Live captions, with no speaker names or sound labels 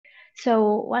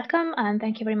So, welcome and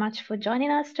thank you very much for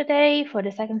joining us today for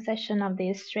the second session of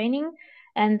this training.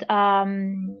 And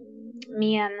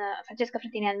me and Francesca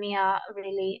Frattini and me are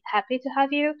really happy to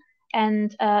have you.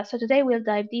 And so today we'll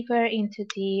dive deeper into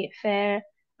the FAIR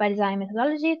by Design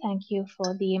methodology. Thank you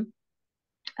for the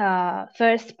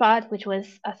first part, which was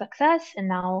a success. And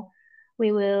now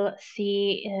we will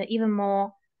see even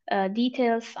more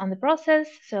details on the process.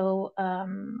 So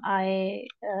I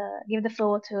give the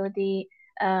floor to the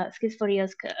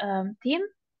Skills4EOSC team.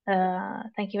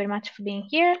 Thank you very much for being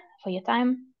here, for your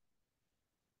time.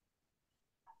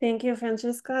 Thank you,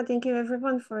 Francesca. Thank you,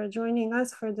 everyone, for joining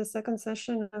us for the second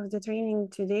session of the training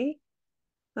today.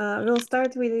 We'll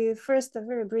start with first a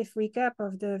very brief recap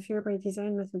of the FAIR by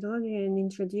Design methodology and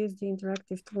introduce the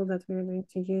interactive tool that we're going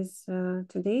to use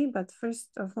today. But first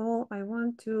of all, I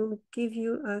want to give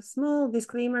you a small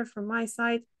disclaimer from my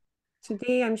side.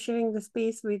 Today, I'm sharing the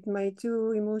space with my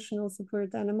two emotional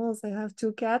support animals. I have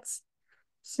two cats.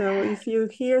 So if you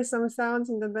hear some sounds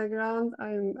in the background,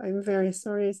 I'm very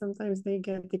sorry. Sometimes they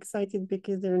get excited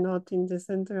because they're not in the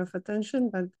center of attention,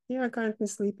 but they are currently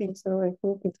sleeping. So I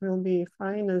hope it will be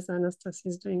fine, as Anastasia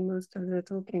is doing most of the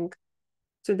talking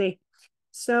today.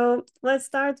 So let's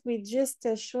start with just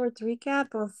a short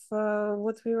recap of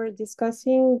what we were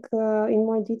discussing in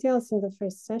more details in the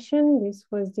first session. This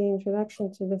was the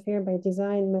introduction to the FAIR by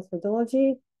Design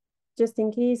methodology. Just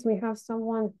in case we have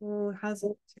someone who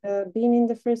hasn't been in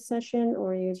the first session,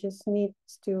 or you just need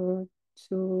to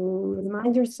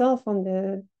remind yourself on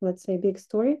the, let's say, big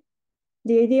story.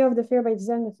 The idea of the FAIR by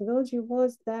Design methodology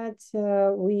was that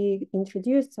we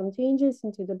introduced some changes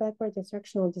into the backward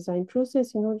instructional design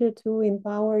process in order to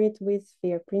empower it with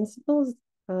FAIR principles.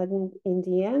 And in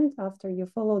the end, after you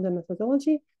follow the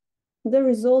methodology, the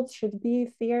result should be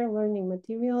fair learning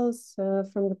materials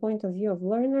from the point of view of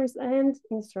learners and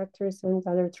instructors and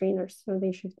other trainers. So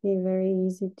they should be very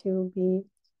easy to be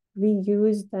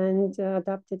reused and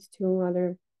adapted to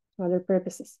other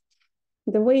purposes.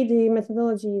 The way the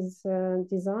methodology is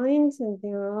designed,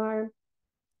 there are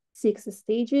 6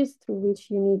 stages through which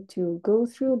you need to go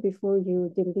through before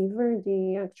you deliver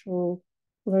the actual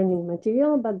learning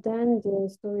material, but then the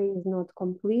story is not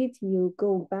complete. You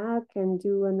go back and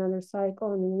do another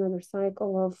cycle and another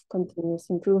cycle of continuous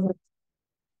improvement.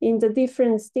 In the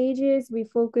different stages, we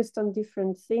focused on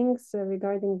different things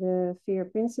regarding the FAIR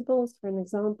principles. For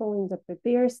example, in the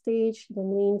prepare stage, the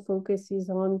main focus is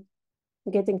on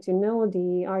getting to know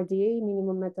the RDA,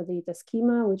 minimum metadata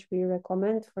schema, which we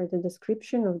recommend for the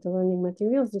description of the learning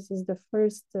materials. This is the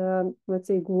first, let's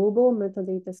say, global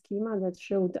metadata schema that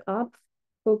showed up,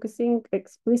 focusing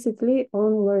explicitly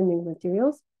on learning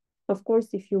materials. Of course,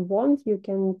 if you want, you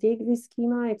can take this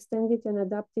schema, extend it, and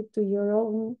adapt it to your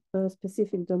own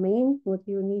specific domain. What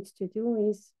you need to do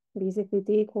is basically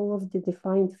take all of the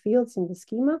defined fields in the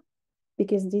schema,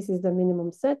 because this is the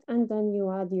minimum set, and then you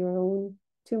add your own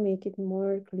to make it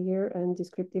more clear and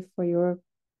descriptive for your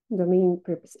domain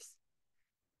purposes.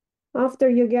 After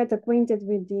you get acquainted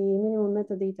with the minimum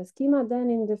metadata schema, then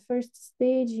in the first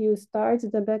stage, you start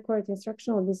the backward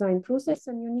instructional design process,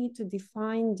 and you need to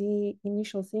define the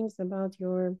initial things about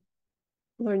your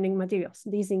learning materials.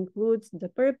 These include the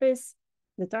purpose,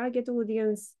 the target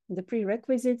audience, the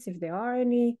prerequisites, if there are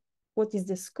any, what is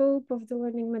the scope of the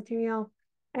learning material,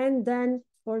 and then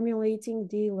formulating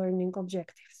the learning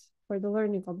objectives. For the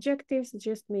learning objectives,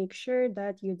 just make sure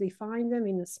that you define them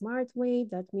in a smart way.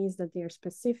 That means that they are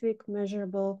specific,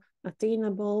 measurable,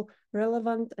 attainable,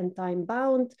 relevant, and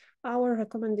time-bound. Our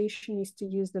recommendation is to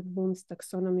use the Bloom's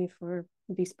taxonomy for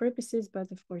these purposes,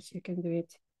 but of course you can do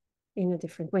it in a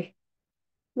different way.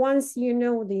 Once you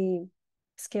know the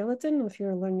skeleton of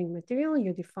your learning material,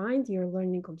 you defined your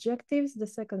learning objectives. The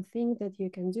second thing that you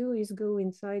can do is go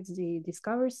inside the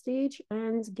discover stage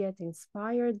and get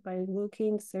inspired by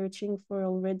looking, searching for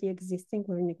already existing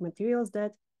learning materials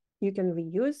that you can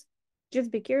reuse. Just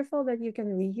be careful that you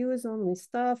can reuse only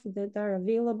stuff that are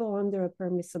available under a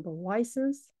permissible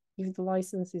license. If the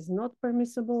license is not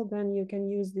permissible, then you can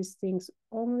use these things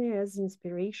only as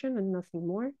inspiration and nothing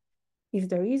more. If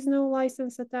there is no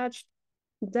license attached,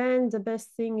 then the best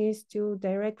thing is to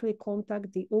directly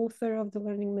contact the author of the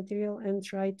learning material and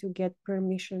try to get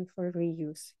permission for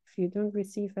reuse. If you don't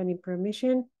receive any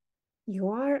permission, you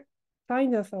are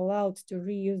kind of allowed to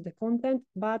reuse the content,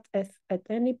 but if at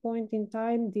any point in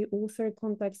time the author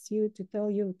contacts you to tell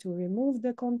you to remove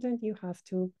the content, you have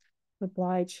to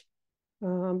oblige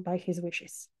by his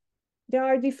wishes. There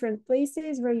are different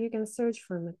places where you can search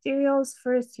for materials.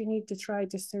 First, you need to try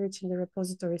to search in the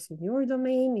repositories in your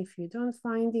domain. If you don't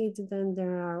find it, then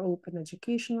there are open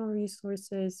educational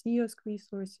resources, EOSC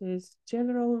resources,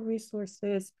 general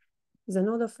resources.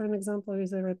 Zenodo, for an example,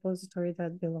 is a repository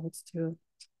that belongs to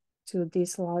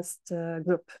this last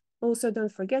group. Also,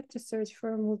 don't forget to search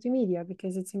for multimedia,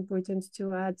 because it's important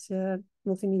to add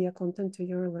multimedia content to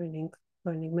your learning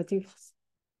materials.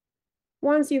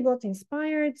 Once you got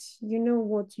inspired, you know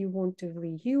what you want to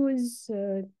reuse.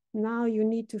 Now you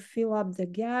need to fill up the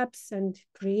gaps and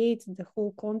create the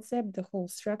whole concept, the whole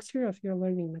structure of your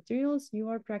learning materials. You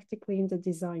are practically in the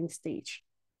design stage.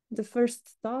 The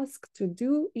first task to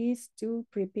do is to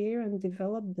prepare and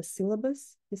develop the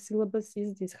syllabus. The syllabus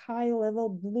is this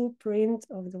high-level blueprint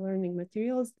of the learning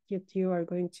materials that you are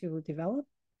going to develop.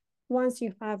 Once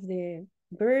you have the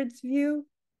bird's view,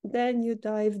 then you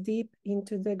dive deep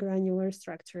into the granular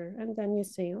structure. And then you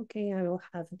say, okay, I will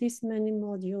have this many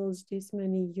modules, this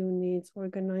many units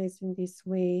organized in this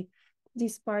way.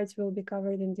 These parts will be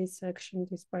covered in this section.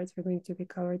 These parts are going to be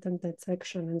covered in that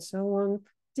section, and so on.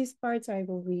 These parts I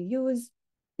will reuse.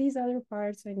 These other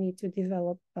parts I need to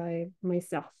develop by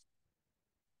myself.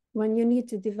 When you need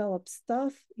to develop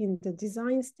stuff in the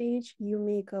design stage, you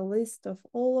make a list of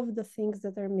all of the things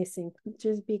that are missing.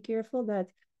 Just be careful that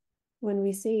when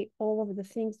we say all of the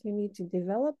things you need to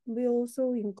develop, we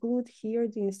also include here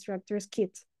the instructor's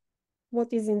kit.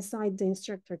 What is inside the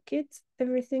instructor kit?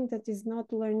 Everything that is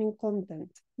not learning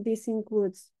content. This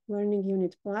includes learning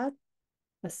unit plan,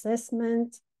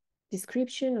 assessment,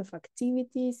 description of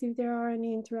activities if there are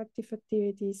any interactive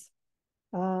activities,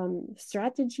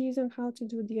 strategies on how to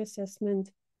do the assessment,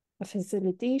 a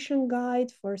facilitation guide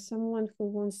for someone who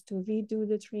wants to redo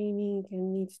the training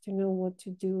and needs to know what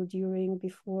to do during,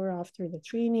 before, after the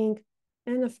training,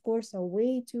 and of course, a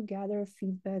way to gather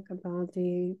feedback about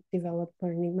the developed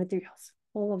learning materials.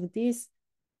 All of this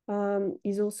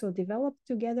is also developed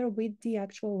together with the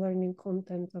actual learning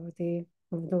content of the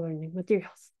learning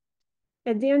materials.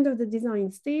 At the end of the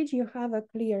design stage, you have a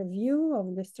clear view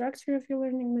of the structure of your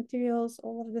learning materials,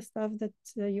 all of the stuff that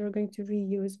you're going to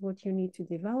reuse, what you need to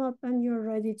develop, and you're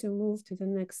ready to move to the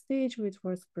next stage, which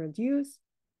was produce.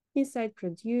 Inside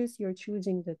produce, you're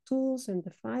choosing the tools and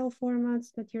the file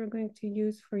formats that you're going to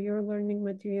use for your learning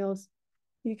materials.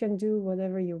 You can do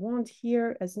whatever you want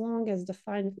here, as long as the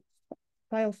file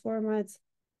formats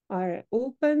are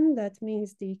open. That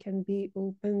means they can be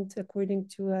opened according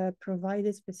to a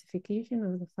provided specification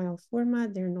of the file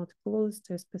format. They're not closed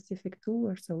to a specific tool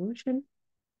or solution.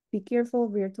 Be careful,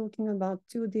 we are talking about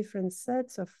two different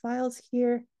sets of files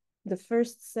here. The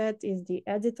first set is the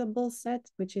editable set,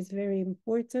 which is very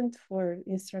important for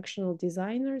instructional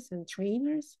designers and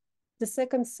trainers. The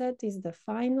second set is the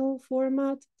final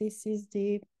format. This is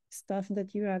the stuff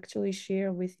that you actually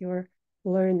share with your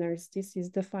learners. This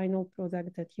is the final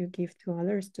product that you give to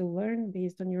others to learn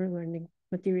based on your learning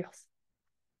materials.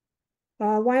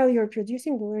 While you're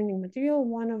producing the learning material,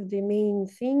 one of the main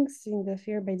things in the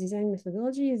Fair by Design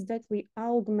methodology is that we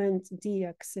augment the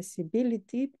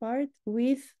accessibility part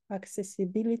with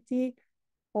accessibility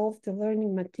of the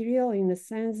learning material, in the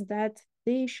sense that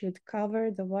they should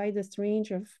cover the widest range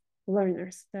of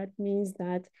learners. That means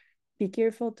that be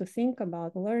careful to think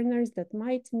about learners that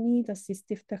might need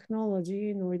assistive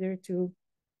technology in order to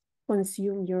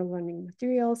consume your learning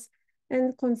materials,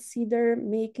 and consider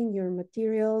making your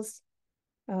materials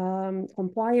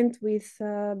compliant with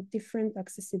different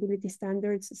accessibility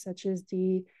standards, such as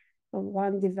the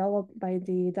one developed by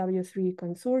the W3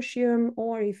 consortium,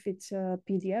 or if it's a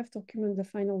PDF document, the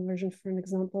final version, for an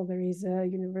example, there is a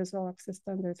universal access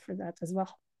standard for that as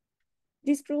well.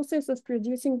 This process of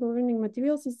producing the learning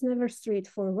materials is never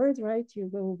straightforward, right? You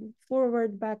go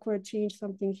forward, backward, change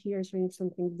something here, change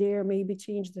something there, maybe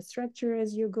change the structure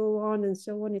as you go on, and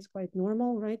so on. It's quite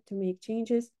normal, right, to make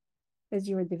changes as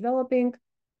you are developing.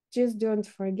 Just don't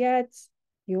forget,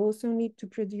 you also need to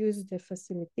produce the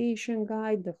facilitation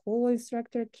guide, the whole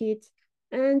instructor kit,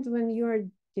 and when you're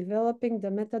developing the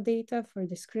metadata for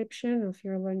description of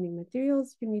your learning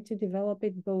materials, you need to develop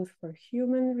it both for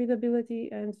human readability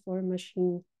and for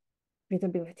machine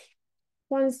readability.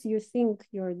 Once you think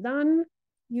you're done,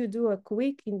 you do a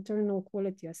quick internal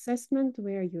quality assessment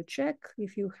where you check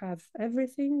if you have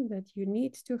everything that you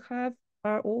need to have,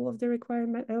 are all of the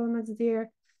requirement elements there,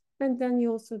 and then you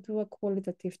also do a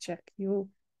qualitative check. You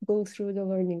go through the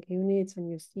learning units and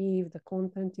you see if the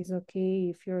content is okay,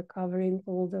 if you're covering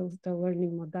all the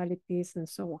learning modalities and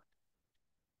so on.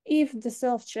 If the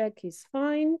self-check is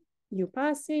fine, you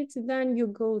pass it, then you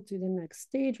go to the next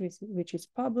stage, which is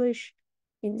publish.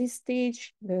 In this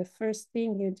stage, the first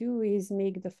thing you do is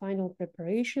make the final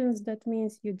preparations. That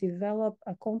means you develop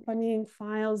accompanying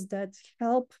files that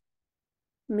help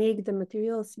make the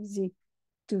materials easy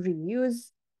to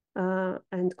reuse.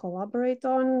 and collaborate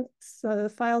on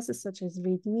files such as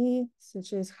README,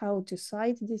 such as how to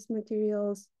cite these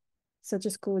materials, such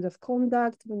as code of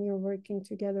conduct when you're working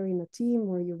together in a team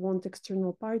or you want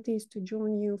external parties to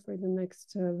join you for the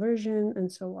next version,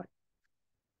 and so on.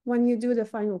 When you do the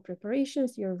final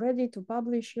preparations, you're ready to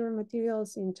publish your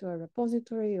materials into a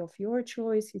repository of your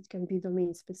choice. It can be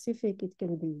domain specific, it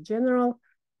can be general.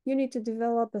 You need to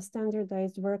develop a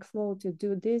standardized workflow to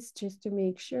do this, just to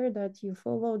make sure that you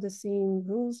follow the same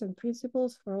rules and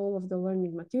principles for all of the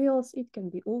learning materials. It can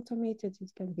be automated,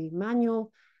 it can be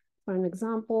manual. For an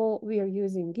example, we are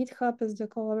using GitHub as the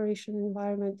collaboration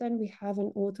environment, and we have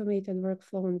an automated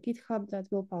workflow on GitHub that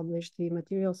will publish the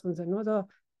materials on Zenodo.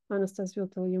 Anastas will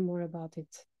tell you more about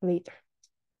it later.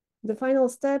 The final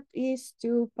step is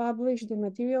to publish the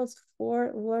materials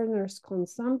for learners'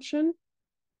 consumption.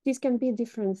 This can be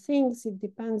different things. It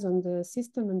depends on the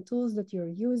system and tools that you're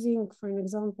using. For an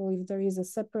example, if there is a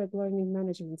separate learning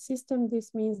management system,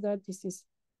 this means that this is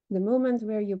the moment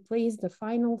where you place the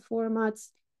final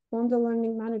formats on the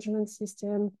learning management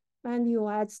system, and you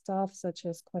add stuff such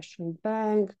as question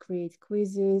bank, create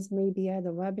quizzes, maybe add a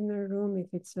webinar room if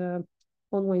it's a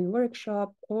online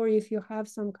workshop, or if you have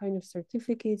some kind of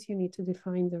certificates, you need to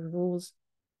define the rules,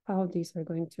 how these are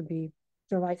going to be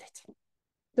provided.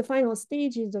 The final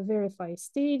stage is the verify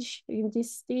stage. In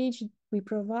this stage, we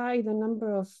provide a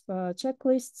number of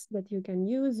checklists that you can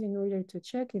use in order to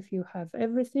check if you have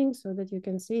everything, so that you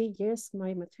can say, yes,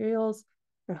 my materials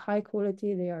are high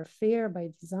quality, they are fair by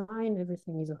design,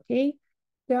 everything is okay.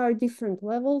 There are different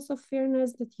levels of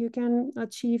fairness that you can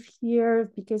achieve here,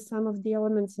 because some of the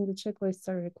elements in the checklists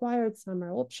are required, some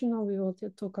are optional. We will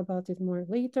talk about it more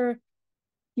later.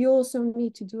 You also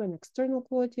need to do an external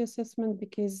quality assessment,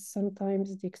 because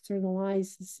sometimes the external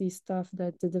eyes see stuff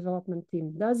that the development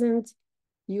team doesn't.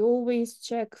 You always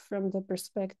check from the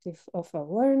perspective of a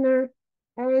learner.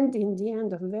 And in the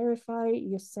end of verify,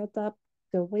 you set up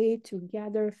the way to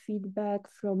gather feedback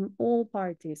from all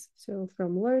parties. So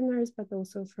from learners, but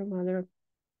also from other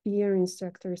peer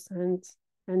instructors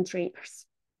and trainers.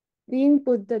 The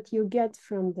input that you get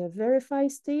from the verify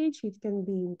stage, it can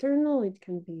be internal, it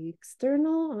can be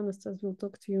external. Anastas will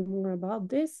talk to you more about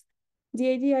this. The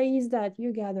idea is that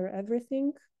you gather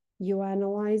everything, you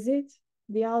analyze it.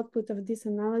 The output of this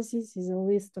analysis is a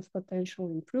list of potential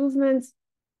improvements.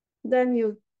 Then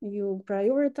you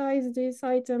prioritize these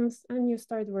items and you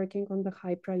start working on the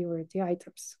high priority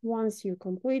items. Once you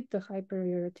complete the high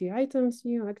priority items,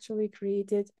 you actually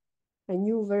created a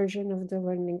new version of the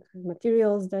learning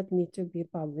materials that need to be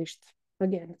published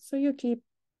again. So you keep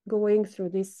going through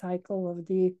this cycle of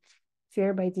the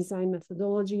fair by design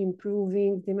methodology,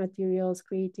 improving the materials,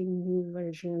 creating new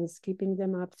versions, keeping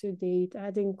them up to date,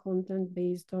 adding content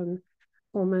based on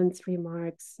comments,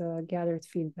 remarks, gathered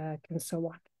feedback, and so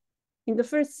on. In the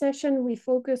first session, we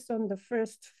focused on the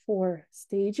first 4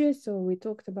 stages. So we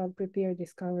talked about prepare,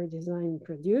 discover, design,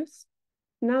 produce.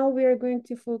 Now we are going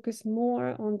to focus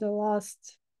more on the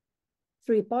last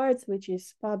 3 parts, which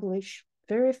is publish,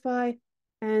 verify,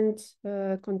 and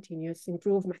continuous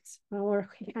improvements. Our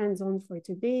hands-on for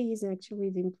today is actually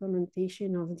the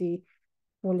implementation of the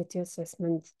quality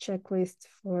assessment checklist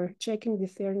for checking the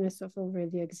fairness of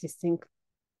already existing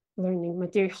learning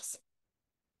materials.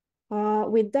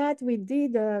 With that, we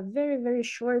did a very, very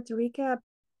short recap.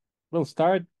 We'll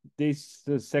start this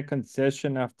second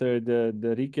session after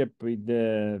the recap with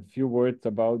a few words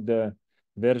about the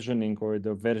versioning or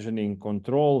the versioning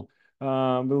control.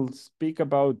 We'll speak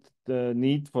about the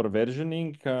need for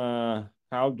versioning.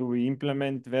 How do we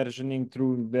implement versioning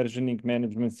through versioning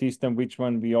management system, which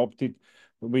one we opted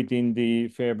within the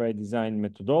fair by design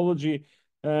methodology.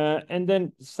 And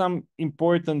then some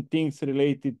important things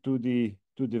related to the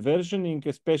versioning,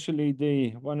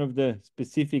 especially one of the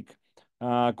specific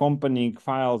accompanying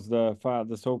files, the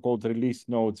so-called release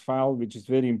notes file, which is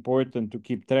very important to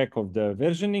keep track of the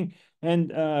versioning,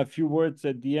 and a few words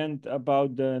at the end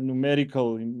about the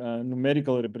numerical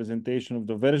representation of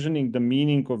the versioning, the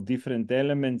meaning of different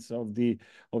elements of the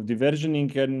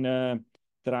versioning, and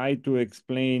try to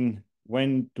explain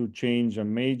when to change a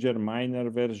major, minor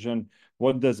version,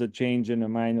 what does a change in a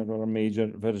minor or a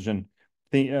major version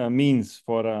means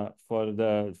for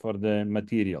the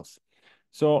materials.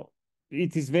 So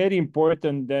it is very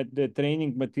important that the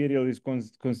training material is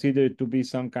considered to be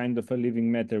some kind of a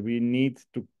living matter. We need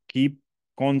to keep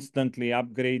constantly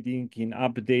upgrading,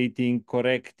 updating,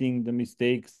 correcting the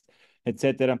mistakes,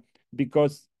 etc.,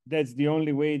 because that's the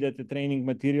only way that the training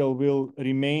material will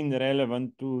remain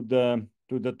relevant to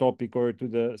the topic or to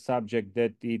the subject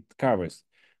that it covers.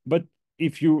 But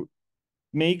if you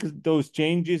make those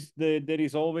changes, there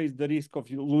is always the risk of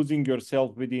you losing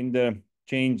yourself within the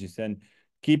changes, and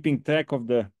keeping track of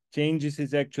the changes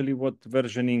is actually what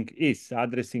versioning is,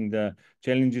 addressing the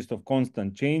challenges of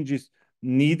constant changes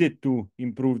needed to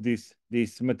improve this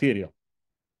material.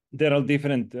 There are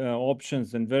different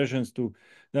options and versions to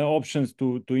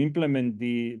implement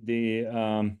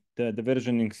the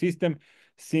versioning system.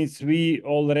 Since we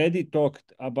already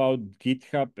talked about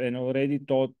GitHub and already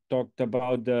talked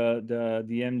about the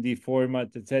MD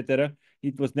format, etc.,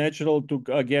 it was natural to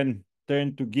again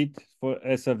turn to Git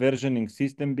as a versioning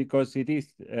system, because it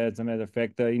is, as a matter of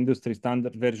fact, an industry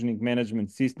standard versioning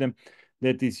management system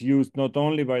that is used not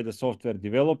only by the software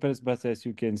developers, but as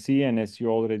you can see, and as you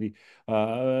already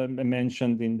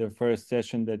mentioned in the first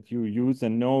session, that you use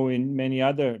and know in many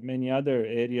other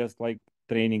areas like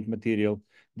training material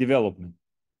development.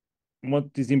 What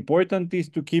is important is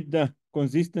to keep the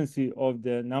consistency of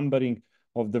the numbering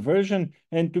of the version,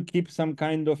 and to keep some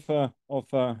kind of to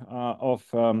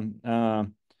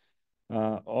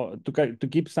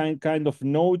keep some kind of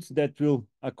notes that will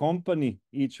accompany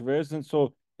each version,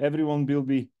 so everyone will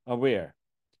be aware.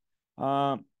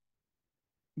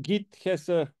 Git has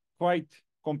a quite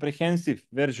comprehensive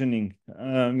versioning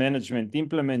management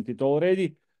implemented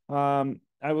already.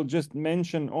 I will just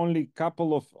mention only a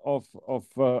couple of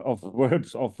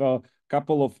words, of a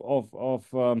couple of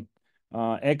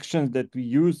actions that we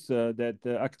use,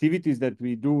 activities that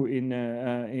we do in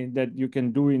that you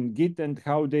can do in Git, and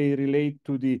how they relate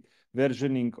to the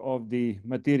versioning of the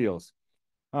materials.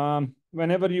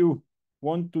 Whenever you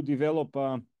want to develop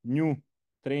a new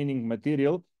training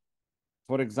material,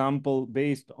 for example,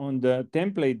 based on the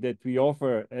template that we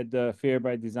offer at the Fair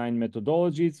by Design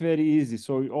methodology, it's very easy.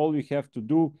 So all we have to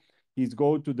do is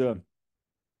go to the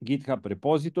GitHub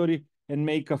repository and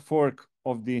make a fork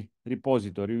of the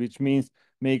repository, which means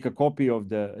make a copy of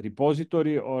the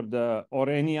repository or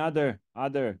any other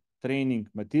training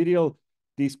material.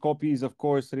 This copy is, of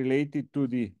course, related to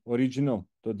the original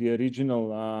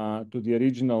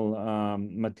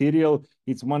material.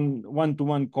 It's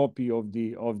one-to-one copy of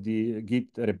the Git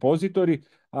repository,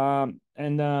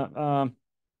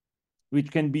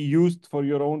 which can be used for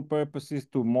your own purposes,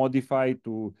 to modify,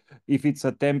 if it's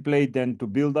a template, then to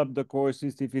build up the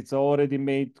courses. If it's already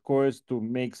made course, to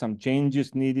make some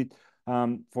changes needed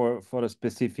for a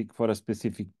specific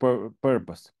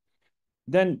purpose.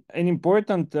 Then an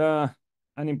important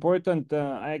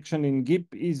action in Git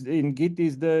is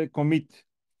the commit.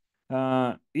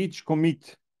 Each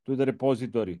commit to the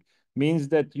repository means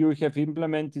that you have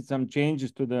implemented some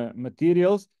changes to the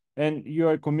materials, and you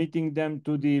are committing them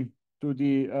to the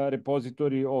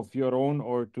repository of your own,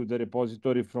 or to the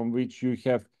repository from which you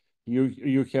have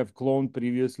cloned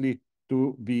previously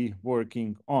to be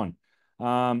working on.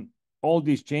 All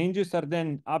these changes are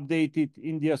then updated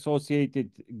in the associated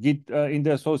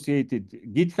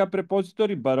GitHub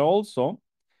repository, but also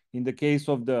in the case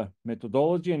of the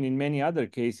methodology, and in many other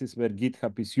cases where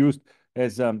GitHub is used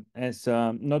as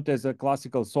not as a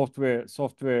classical software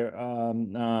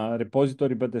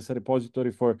repository, but as a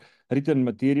repository for written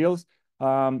materials.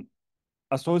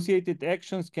 Associated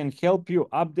actions can help you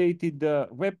update the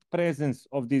web presence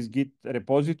of this Git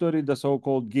repository, the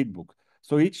so-called Git book.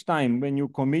 So each time when you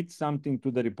commit something to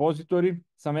the repository,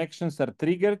 some actions are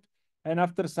triggered, and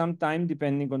after some time,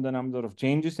 depending on the number of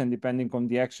changes and depending on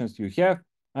the actions you have,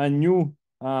 a new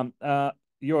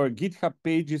your GitHub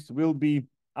pages will be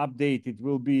updated,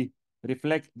 will be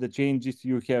reflect the changes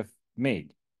you have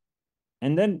made.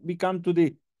 And then we come to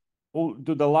the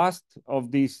last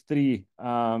of these three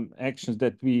actions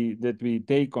that we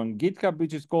take on GitHub,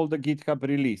 which is called the GitHub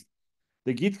release.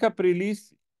 The GitHub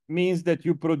release means that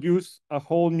you produce a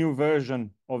whole new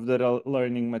version of the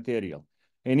learning material,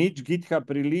 and each GitHub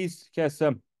release has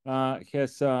a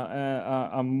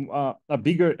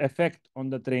bigger effect on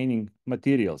the training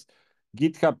materials.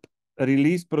 GitHub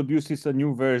release produces a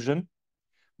new version,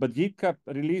 but GitHub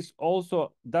release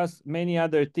also does many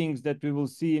other things that we will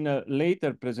see in a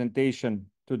later presentation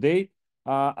today.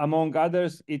 Among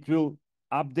others, it will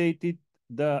update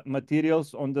the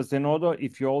materials on the Zenodo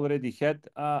if you already had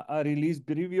a release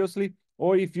previously,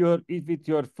 or if it's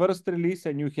your first release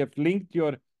and you have linked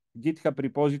your GitHub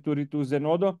repository to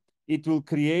Zenodo, it will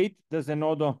create the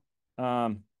Zenodo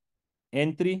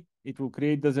entry. It will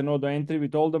create the Zenodo entry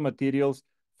with all the materials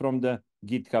from the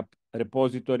GitHub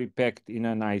repository packed in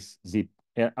a nice zip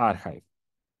archive.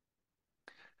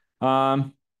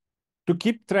 To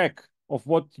keep track of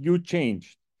what you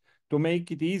changed, to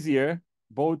make it easier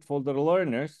both for the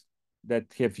learners that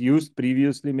have used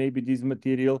previously maybe this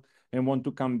material and want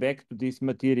to come back to this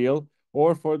material,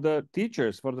 or for the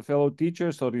teachers, for the fellow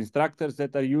teachers or instructors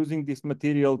that are using this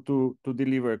material to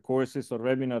deliver courses or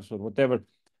webinars or whatever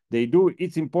they do.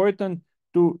 It's important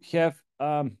to have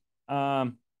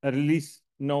release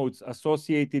notes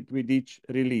associated with each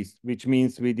release, which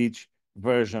means with each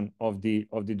version of the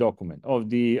document, of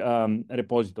the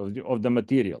repository, of the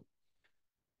material.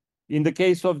 In the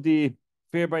case of the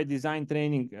Fair by Design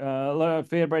training,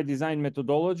 Fair by Design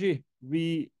methodology,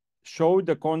 we show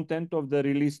the content of the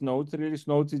release notes. Release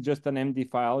notes is just an MD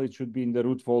file. It should be in the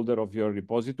root folder of your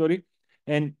repository.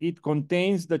 And it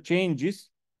contains the changes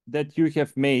that you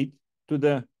have made to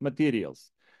the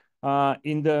materials.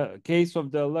 In the case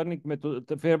of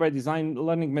the Fair by Design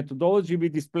learning methodology, we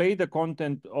display the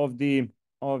content of the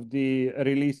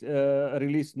release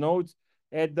notes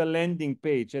at the landing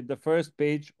page, at the first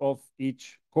page of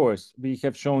each course. We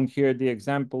have shown here the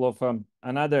example of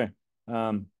another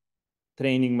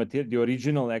training material, the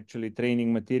original actually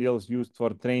training materials used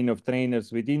for train of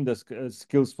trainers within the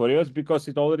Skills4EOSC, because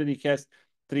it already has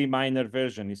 3 minor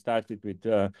versions. It started with,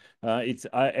 it's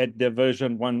at the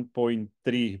version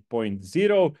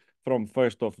 1.3.0 from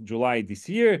 1st of July this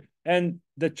year. And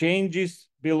the changes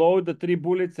below the 3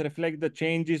 bullets reflect the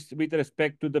changes with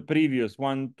respect to the previous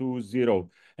 1.2.0.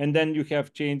 And then you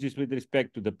have changes with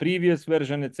respect to the previous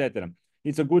version, etc.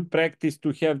 It's a good practice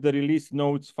to have the release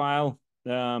notes file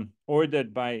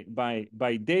ordered by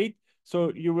date.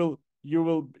 So it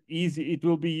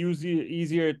will be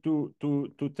easier to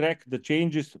track the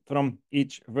changes from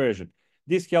each version.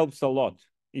 This helps a lot.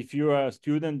 If you are a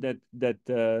student that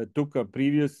took a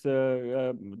previous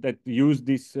that used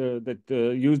this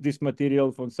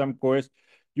material from some course,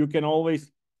 you can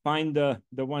always find the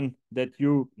one that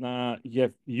you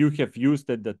have used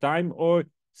at the time, or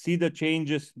see the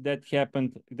changes that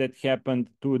happened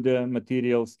to the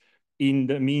materials in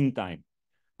the meantime.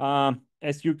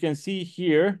 As you can see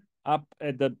here, up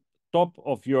at the top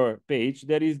of your page,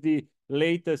 there is the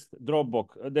latest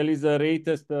Dropbox. There is a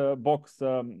latest box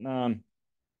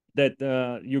that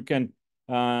you can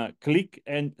click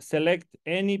and select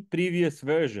any previous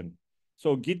version.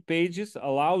 So Git Pages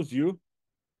allows you,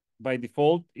 by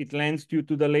default, it lands you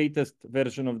to the latest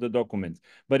version of the document.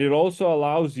 But it also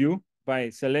allows you,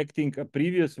 by selecting a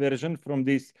previous version from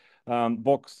this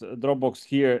Dropbox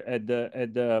here at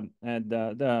the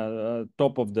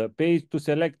top of the page, to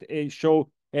select show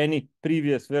any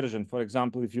previous version. For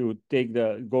example, if you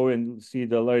go and see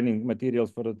the learning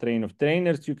materials for the train of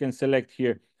trainers, you can select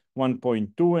here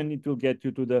 1.2 and it will get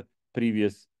you to the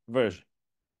previous version.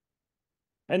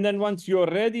 And then once you're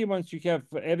ready, once you have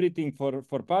everything for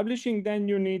publishing, then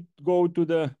you need to go to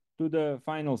the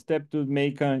final step to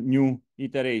make a new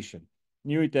iteration.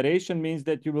 New iteration means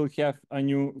that you will have a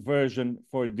new version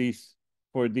for this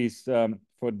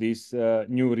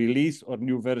new release or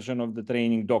new version of the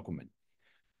training document.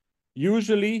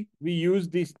 Usually, we use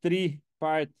this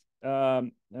three-part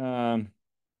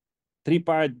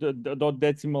dot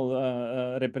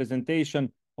decimal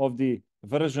representation of the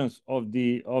versions of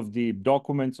the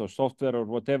documents or software or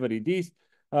whatever it is.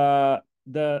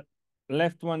 The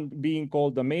left one being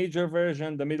called the major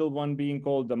version, the middle one being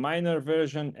called the minor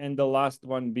version, and the last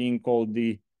one being called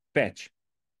the patch.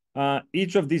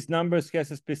 Each of these numbers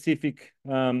has a specific,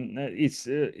 each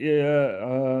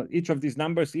of these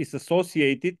numbers is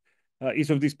associated, each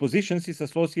of these positions is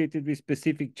associated with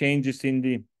specific changes in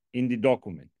the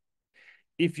document.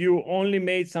 If you only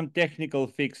made some technical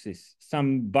fixes,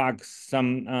 some bugs,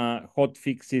 some hot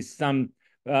fixes, some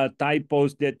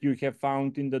typos that you have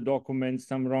found in the document,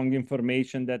 some wrong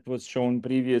information that was shown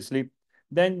previously,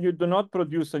 then you do not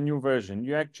produce a new version.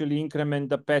 You actually increment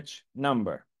the patch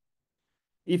number.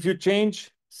 If you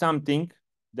change something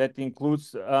that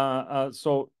includes,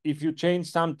 if you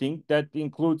change something that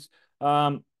includes,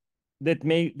 that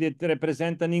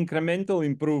represent an incremental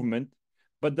improvement,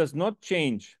 but does not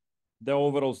change the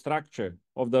overall structure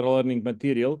of the learning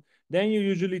material, then you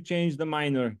usually change the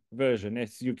minor version.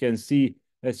 As you can see,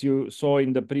 as you saw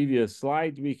in the previous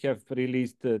slide, we have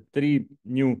released 3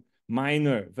 new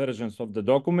minor versions of the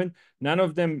document. None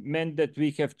of them meant that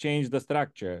we have changed the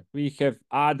structure. We have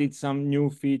added some new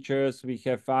features. We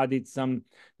have added some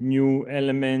new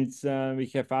elements. We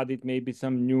have added maybe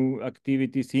some new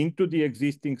activities into the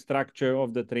existing structure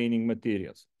of the training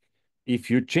materials. If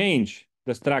you change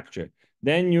the structure,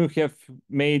 then you have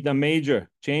made a major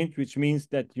change, which means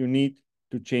that you need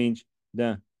to change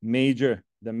the major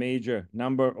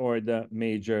number or the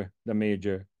major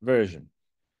version.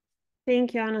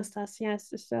 Thank you, Anastas.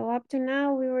 Yes, so up to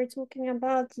now we were talking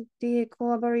about the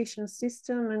collaboration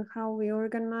system and how we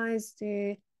organize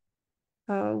the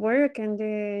work and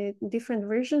the different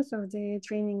versions of the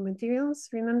training materials.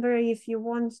 Remember, if you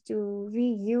want to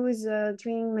reuse a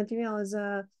training material as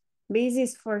a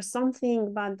basis for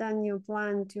something, but then you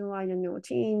plan to, I don't know,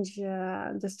 change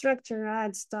the structure,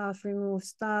 add stuff, remove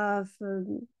stuff,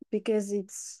 because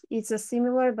it's a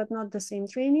similar but not the same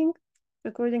training.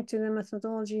 According to the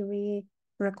methodology, we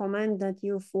recommend that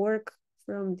you fork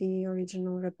from the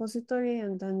original repository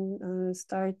and then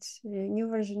start new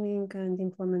versioning and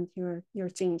implement your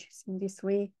changes. In this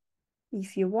way,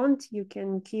 if you want, you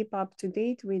can keep up to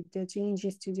date with the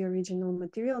changes to the original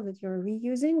material that you're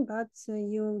reusing, but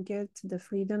you'll get the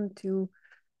freedom to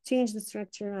change the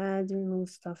structure, add, remove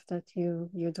stuff that you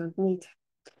don't need.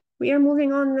 We are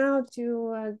moving on now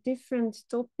to a different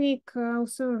topic,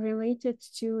 also related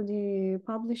to the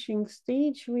publishing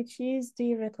stage, which is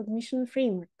the recognition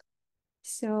framework.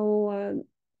 So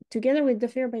together with the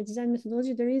Fair by Design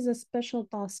methodology, there is a special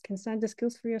task inside the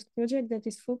Skills4EOSC project that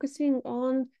is focusing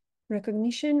on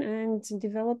recognition and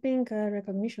developing a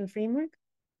recognition framework.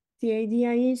 The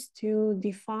idea is to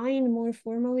define more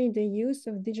formally the use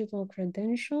of digital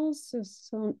credentials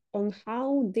on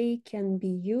how they can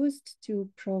be used to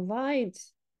provide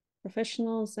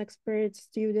professionals, experts,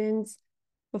 students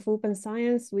of open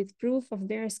science with proof of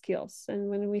their skills. And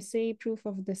when we say proof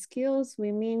of the skills,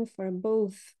 we mean for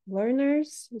both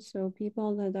learners, so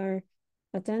people that are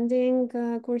attending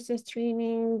courses,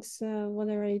 trainings,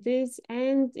 whatever it is,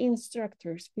 and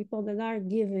instructors, people that are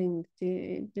giving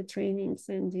the trainings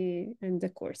and the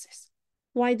courses.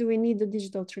 Why do we need the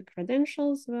digital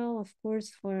credentials? Well, of course,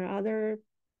 for other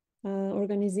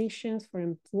organizations, for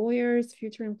employers,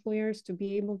 future employers, to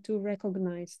be able to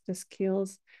recognize the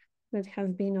skills that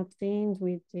have been obtained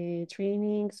with the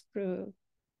trainings,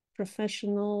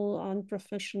 professional,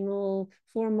 unprofessional,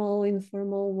 formal,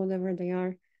 informal, whatever they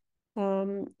are,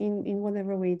 in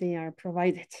whatever way they are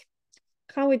provided.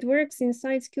 How it works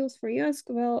inside Skills4EOSC?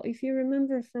 Well, if you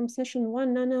remember from session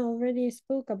 1, Nana already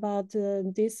spoke about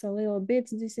this a little bit.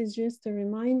 This is just a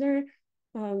reminder.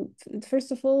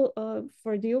 First of all,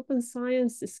 for the open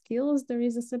science skills, there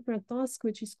is a separate task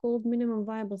which is called minimum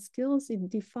viable skills. It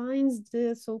defines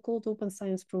the so-called open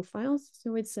science profiles.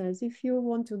 So it says, if you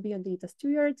want to be a data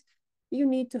steward, you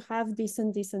need to have this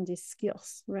and this and these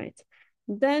skills, right?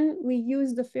 Then we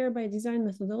use the Fair by Design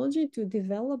methodology to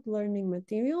develop learning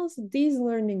materials. These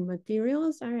learning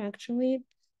materials are actually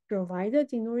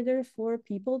provided in order for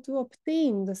people to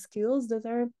obtain the skills that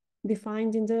are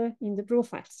defined in the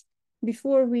profiles.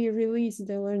 Before we release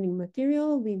the learning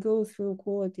material, we go through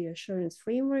quality assurance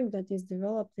framework that is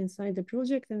developed inside the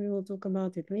project, and we will talk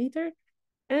about it later.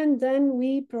 And then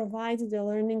we provide the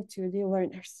learning to the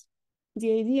learners.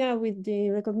 The idea with the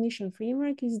recognition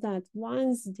framework is that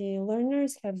once the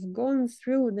learners have gone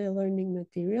through the learning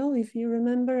material, if you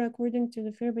remember, according to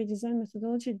the Fair by Design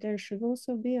methodology, there should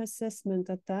also be assessment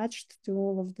attached to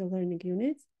all of the learning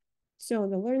units. So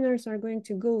the learners are going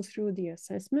to go through the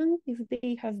assessment. If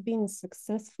they have been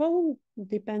successful,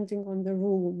 depending on the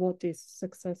rule, what is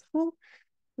successful,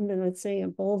 and then let's say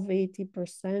above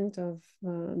 80% of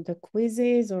the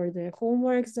quizzes or the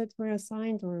homeworks that were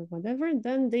assigned or whatever,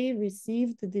 then they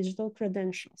receive the digital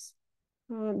credentials.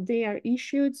 They are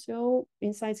issued, so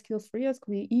inside Skills4EOSC,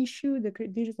 we issue the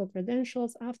digital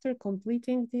credentials after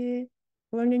completing the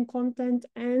learning content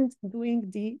and doing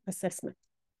the assessment.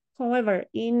 However,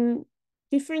 in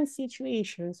different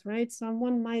situations, right,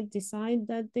 someone might decide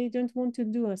that they don't want to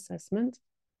do assessment.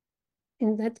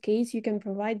 In that case, you can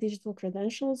provide digital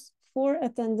credentials for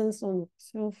attendance only.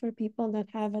 So for people that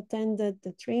have attended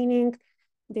the training,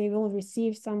 they will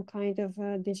receive some kind of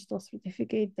a digital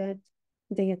certificate that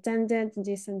they attended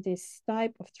this and this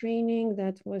type of training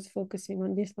that was focusing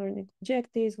on this learning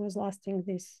objectives, was lasting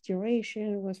this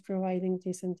duration, was providing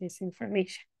this and this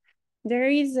information.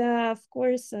 There is, of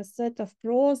course, a set of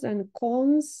pros and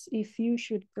cons if you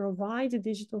should provide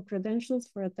digital credentials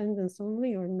for attendance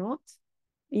only or not.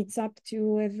 It's up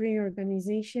to every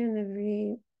organization,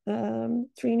 every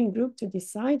training group to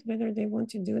decide whether they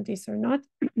want to do this or not.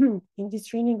 In this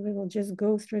training, we will just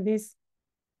go through these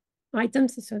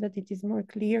items so that it is more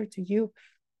clear to you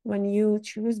when you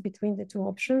choose between the two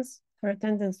options for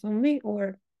attendance only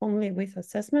or only with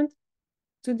assessment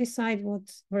to decide what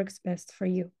works best for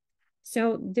you.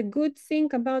 So the good thing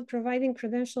about providing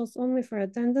credentials only for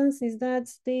attendance is that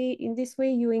in this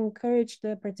way, you encourage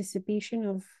the participation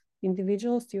of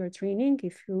individuals to your training.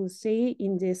 If you say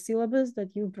in the syllabus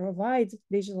that you provide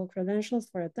digital credentials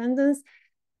for attendance,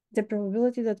 the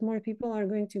probability that more people are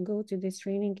going to go to this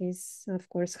training is, of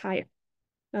course, higher.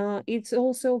 It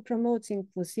also promotes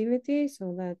inclusivity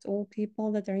so that all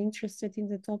people that are interested in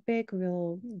the topic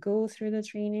will go through the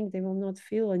training. They will not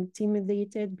feel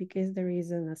intimidated because there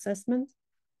is an assessment.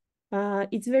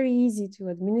 It's very easy to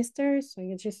administer, so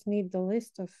you just need the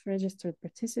list of registered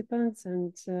participants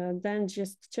and then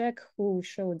just check who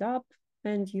showed up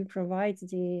and you provide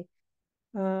the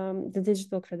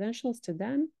digital credentials to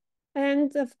them.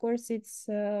 And of course, it's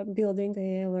building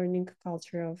a learning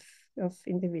culture of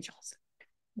individuals.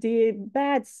 The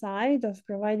bad side of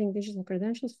providing digital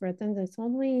credentials for attendance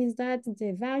only is that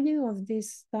the value of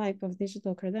this type of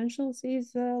digital credentials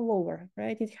is lower,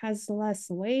 right? It has less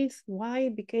weight. Why?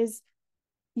 Because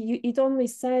it only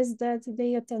says that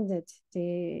they attended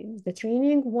the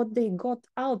training, what they got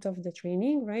out of the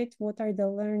training, right? What are the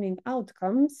learning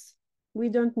outcomes? We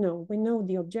don't know. We know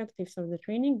the objectives of the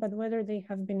training, but whether they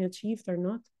have been achieved or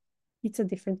not, it's a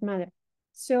different matter.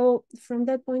 So from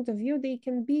that point of view, they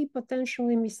can be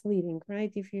potentially misleading,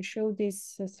 right? If you show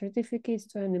these certificates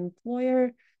to an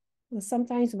employer,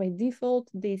 sometimes by default,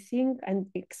 they think and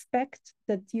expect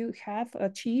that you have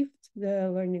achieved the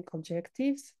learning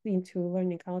objectives into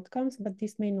learning outcomes, but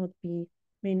this may not be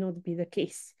the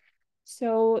case.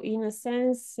 So in a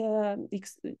sense,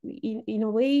 in a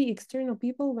way, external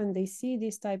people, when they see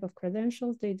this type of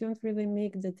credentials, they don't really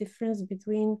make the difference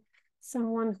between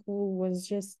someone who was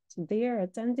just there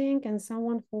attending and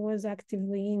someone who was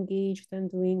actively engaged and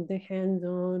doing the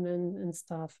hands-on and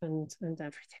stuff and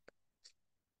everything.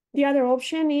 The other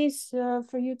option is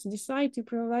for you to decide to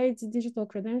provide digital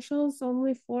credentials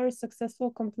only for successful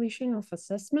completion of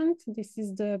assessment. This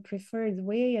is the preferred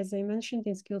way, as I mentioned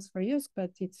in Skills4EOSC,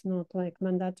 but it's not like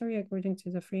mandatory according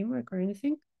to the framework or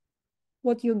anything.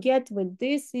 What you get with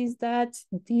this is that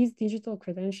these digital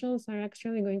credentials are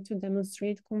actually going to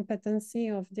demonstrate competency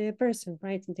of the person,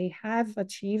 right? They have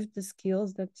achieved the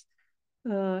skills that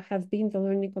have been the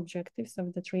learning objectives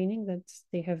of the training that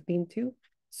they have been to.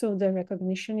 So the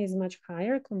recognition is much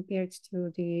higher compared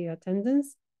to the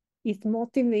attendance. It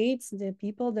motivates the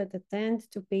people that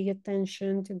attend to pay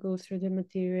attention, to go through the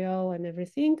material and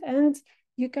everything. And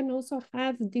you can also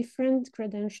have different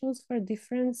credentials for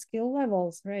different skill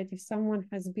levels, right? If someone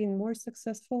has been more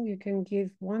successful, you can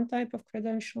give one type of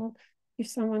credential. If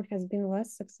someone has been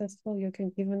less successful, you can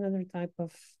give another type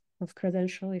of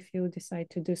credential if you decide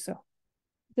to do so.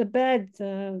 The bad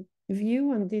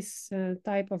view on this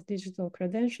type of digital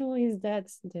credential is that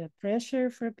the pressure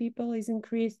for people is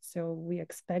increased. So we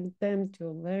expect them to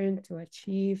learn, to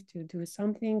achieve, to do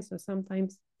something. So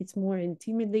sometimes it's more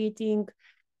intimidating.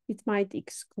 It might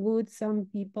exclude some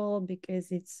people because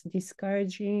it's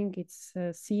discouraging. It's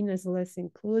seen as less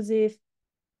inclusive.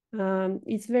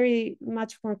 It's very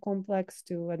much more complex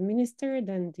to administer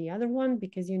than the other one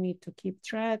because you need to keep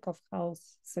track of how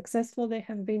successful they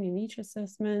have been in each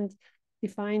assessment,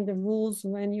 define the rules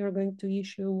when you're going to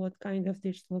issue what kind of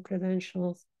digital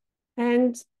credentials.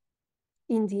 And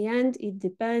in the end, it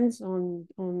depends on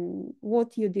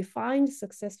what you define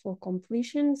successful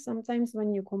completion. Sometimes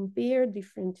when you compare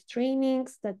different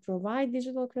trainings that provide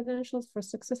digital credentials for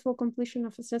successful completion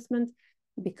of assessment,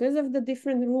 because of the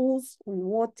different rules on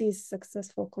what is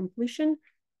successful completion,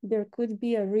 there could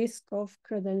be a risk of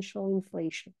credential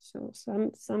inflation. So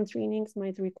some trainings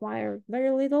might require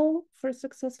very little for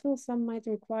successful, some might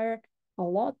require a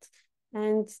lot.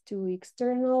 And to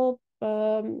external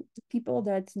people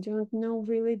that don't know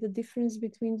really the difference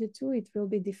between the two, it will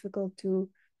be difficult to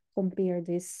compare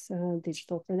these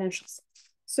digital credentials.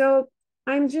 So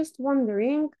I'm just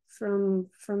wondering from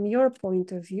your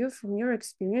point of view, from your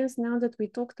experience, now that we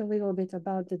talked a little bit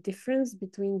about the difference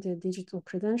between the digital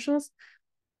credentials,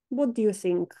 what do you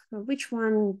think? Which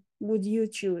one would you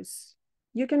choose?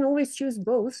 You can always choose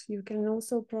both. You can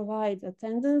also provide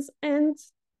attendance and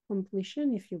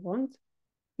completion if you want.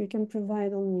 You can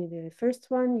provide only the first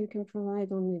one. You can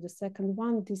provide only the second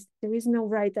one. There is no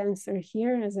right answer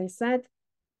here, as I said.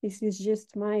 This is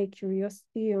just my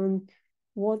curiosity on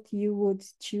what you would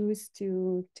choose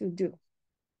to do.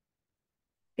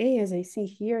 Okay, as I see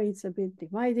here, it's a bit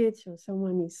divided. So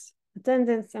someone is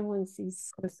attendance, someone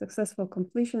is successful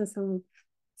completion,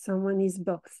 someone is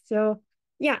both. So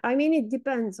yeah, I mean, it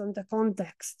depends on the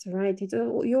context, right?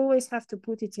 You always have to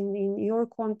put it in your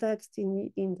context,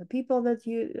 in the people that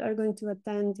you are going to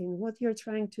attend, in what you're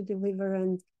trying to deliver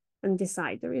and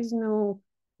decide. There is no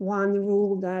one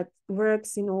rule that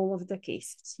works in all of the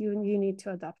cases. You need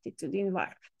to adapt it to the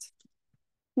environment.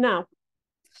 Now,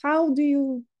 how do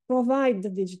you provide the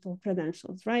digital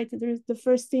credentials, right? The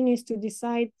first thing is to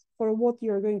decide for what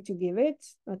you're going to give it,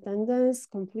 attendance,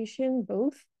 completion,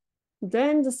 both.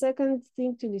 Then the second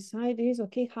thing to decide is,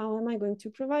 okay, how am I going to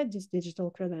provide these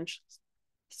digital credentials?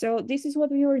 So this is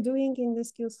what we were doing in the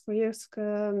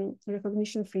Skills4EOSC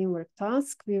recognition framework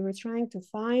task. We were trying to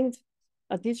find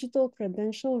a digital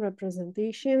credential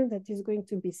representation that is going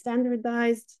to be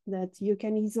standardized, that you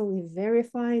can easily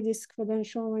verify this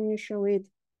credential when you show it,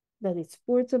 that it's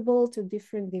portable to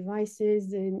different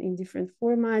devices in different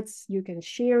formats. You can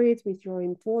share it with your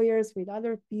employers, with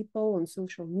other people on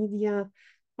social media.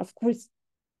 Of course,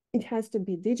 it has to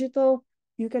be digital.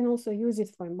 You can also use it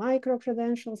for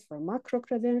micro-credentials, for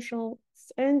macro-credentials,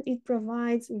 and it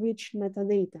provides rich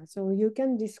metadata. So you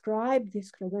can describe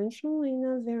this credential in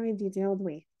a very detailed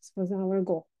way. This was our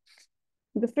goal.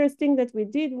 The first thing that we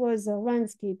did was a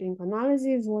landscaping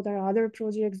analysis. What are other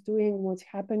projects doing? What's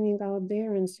happening out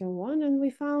there and so on. And we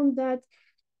found that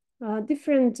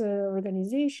different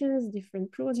organizations,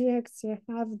 different projects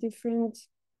have different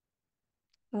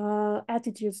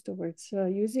attitudes towards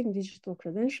using digital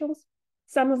credentials.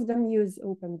 Some of them use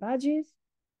open badges.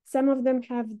 Some of them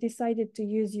have decided to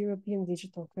use European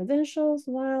digital credentials,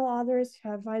 while others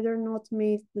have either not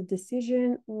made the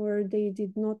decision or they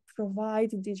did not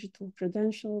provide digital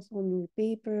credentials, only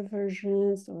paper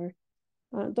versions or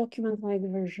document-like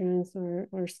versions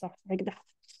or stuff like that.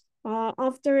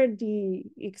 After the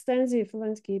extensive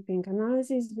landscaping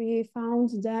analysis, we found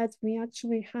that we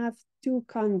actually have two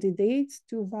candidates,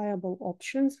 two viable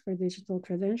options for digital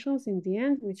credentials in the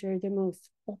end, which are the most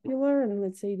popular and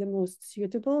let's say the most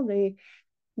suitable.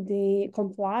 They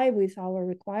comply with our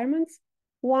requirements.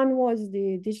 One was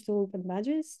the digital open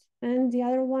badges, and the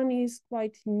other one is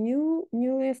quite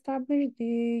newly established,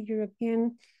 the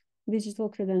European digital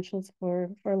credentials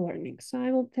for learning. So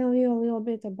I will tell you a little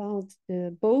bit about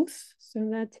both so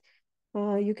that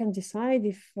you can decide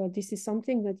if this is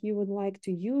something that you would like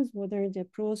to use, what are the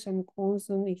pros and cons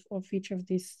of each of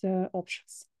these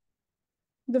options.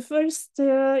 The first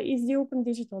is the open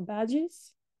digital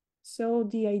badges. So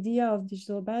the idea of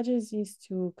digital badges is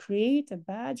to create a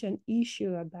badge and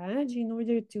issue a badge in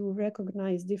order to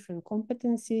recognize different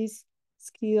competencies,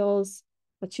 skills,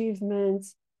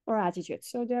 achievements, or attitudes.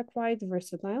 So they're quite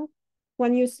versatile.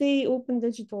 When you say open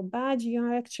digital badge,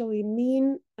 you actually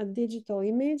mean a digital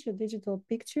image, a digital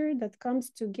picture that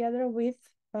comes together with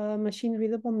machine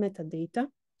readable metadata.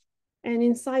 And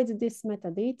inside this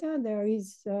metadata, there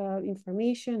is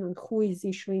information on who is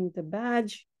issuing the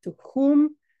badge, to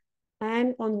whom,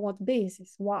 and on what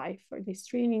basis, why, for this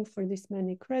training, for this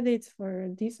many credits, for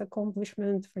this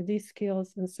accomplishment, for these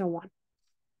skills, and so on.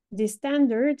 The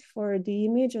standard for the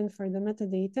image and for the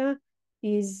metadata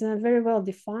is very well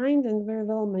defined and very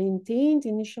well maintained,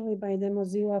 initially by the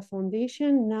Mozilla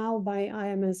Foundation, now by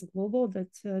IMS Global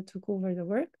that took over the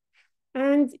work.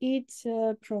 And it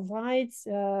provides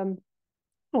a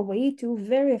way to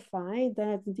verify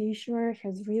that the issuer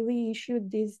has really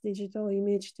issued this digital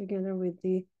image together with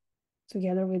the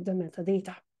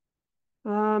metadata.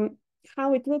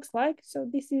 How it looks like. So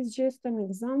this is just an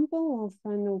example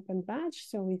of an open badge.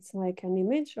 So it's like an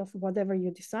image of whatever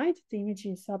you decide. The image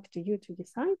is up to you to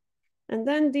decide. And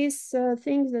then these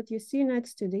things that you see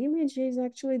next to the image is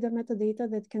actually the metadata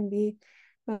that can be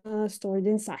stored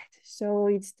inside. So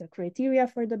it's the criteria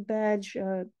for the badge,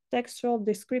 textual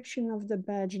description of the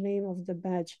badge, name of the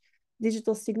badge,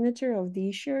 digital signature of the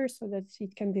issuer so that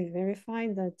it can be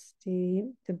verified that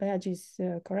the badge is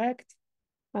correct.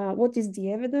 What is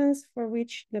the evidence for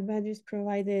which the badge is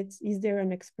provided? Is there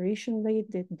an expiration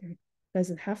date that there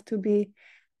doesn't have to be?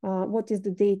 What is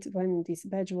the date when this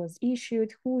badge was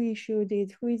issued? Who issued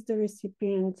it? Who is the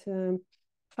recipient?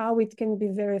 How it can be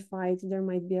verified? There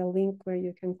might be a link where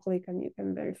you can click and you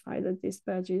can verify that this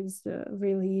badge is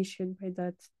really issued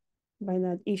by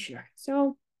that issuer.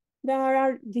 So there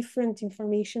are different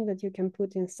information that you can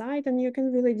put inside, and you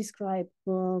can really describe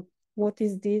what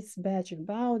is this badge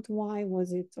about? Why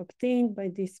was it obtained by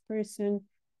this person?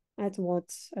 At what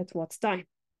time?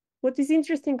 What is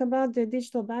interesting about the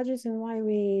digital badges and why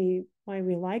we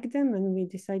like them and we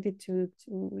decided to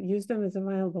use them as a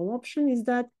viable option is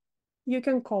that you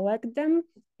can collect them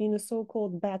in a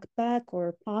so-called backpack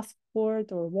or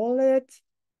passport or wallet.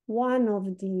 One of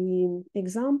the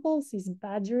examples is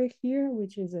Badger here,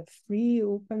 which is a free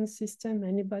open system.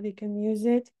 Anybody can use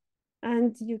it.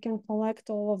 And you can collect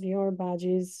all of your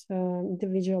badges,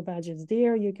 individual badges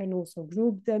there. You can also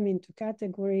group them into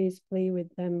categories, play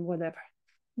with them, whatever.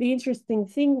 The interesting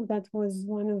thing that was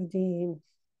one of the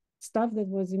stuff that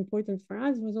was important for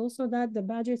us was also that the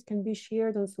badges can be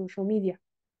shared on social media.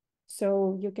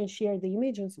 So you can share the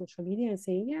image on social media and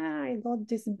say, yeah, I got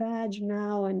this badge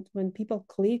now. And when people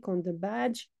click on the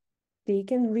badge, they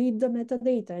can read the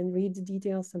metadata and read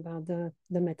details about the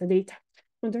metadata.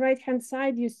 On the right-hand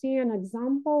side, you see an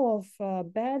example of a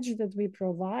badge that we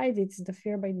provide. It's the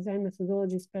Fair by Design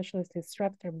Methodology Specialist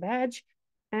Instructor badge.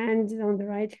 And on the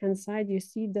right-hand side, you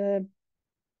see the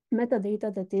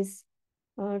metadata that is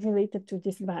related to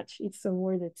this badge. It's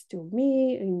awarded to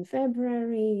me in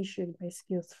February, issued by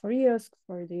Skills4EOSC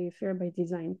for the Fair by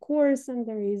Design course. And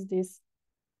there is this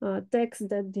text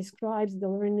that describes the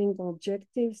learning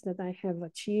objectives that I have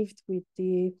achieved with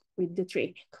the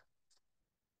training.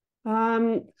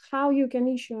 How you can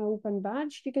issue an open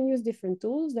badge? You can use different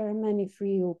tools. There are many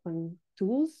free open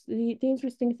tools. The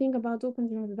interesting thing about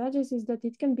open badges is that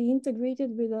it can be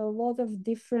integrated with a lot of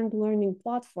different learning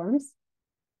platforms,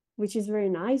 which is very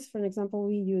nice. For example,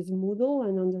 we use Moodle,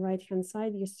 and on the right-hand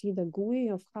side, you see the GUI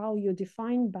of how you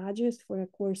define badges for a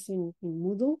course in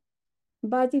Moodle.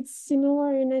 But it's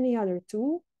similar in any other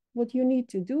tool. What you need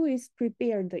to do is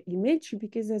prepare the image,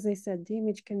 because as I said, the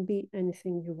image can be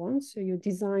anything you want. So you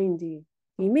design the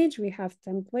image. We have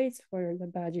templates for the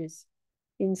badges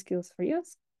in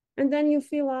Skills4EOSC. And then you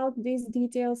fill out these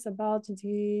details about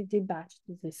the badge,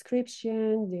 the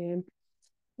description,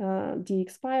 the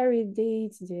expiry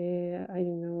dates,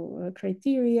 the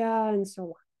criteria, and so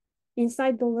on.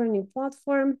 Inside the learning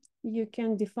platform, you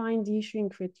can define the issuing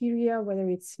criteria, whether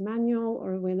it's manual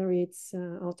or whether it's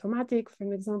automatic.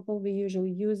 For example, we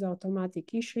usually use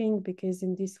automatic issuing because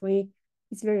in this way,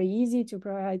 it's very easy to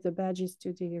provide the badges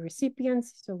to the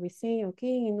recipients. So we say,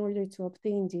 okay, in order to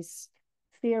obtain this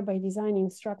Fair by Design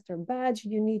instructor badge,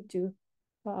 you need to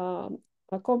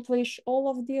accomplish all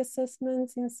of the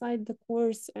assessments inside the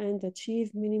course and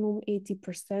achieve minimum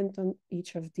 80% on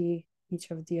each of the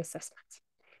assessments.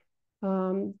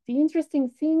 The interesting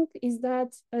thing is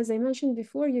that, as I mentioned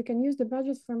before, you can use the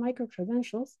badges for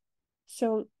micro-credentials.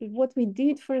 So what we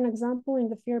did, for an example, in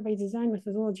the Fair by Design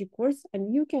methodology course,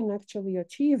 and you can actually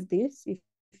achieve this if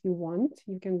you want,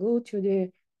 you can go to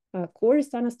the course.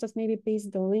 Anastas maybe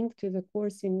paste the link to the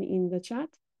course in the chat,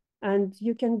 and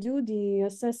you can do the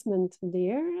assessment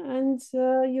there, and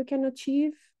you can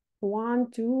achieve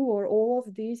 1, 2, or all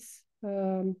of these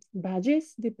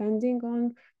badges, depending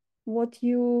on what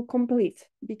you complete.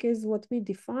 Because what we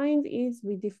defined is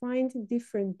we defined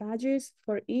different badges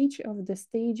for each of the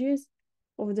stages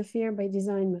of the Fair by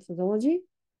Design methodology.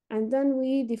 And then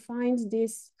we defined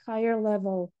this higher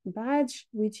level badge,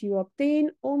 which you obtain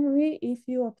only if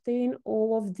you obtain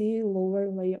all of the lower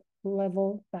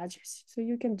level badges. So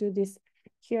you can do this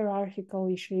hierarchical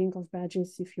issuing of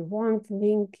badges if you want,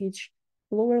 link each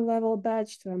lower level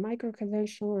badge to a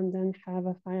micro-credential, and then have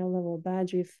a higher level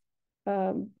badge if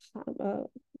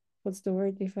what's the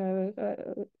word, if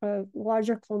a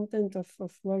larger content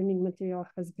of learning material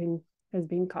has been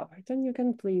covered. And you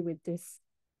can play with this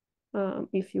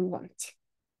if you want.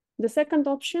 The second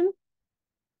option,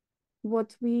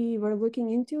 what we were looking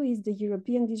into, is the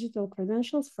European Digital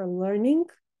Credentials for Learning.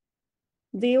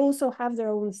 They also have their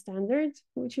own standard,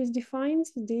 which is defined.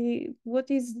 What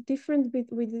is different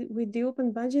with the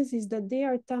open badges is that they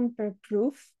are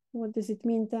tamper-proof. What does it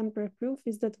mean, tamper-proof?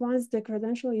 Is that once the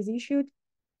credential is issued,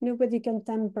 nobody can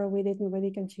tamper with it,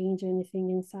 nobody can change anything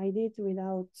inside it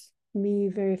without me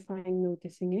verifying,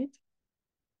 noticing it.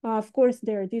 Of course,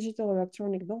 there are digital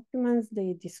electronic documents.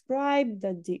 They describe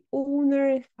that the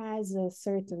owner has a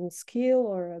certain skill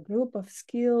or a group of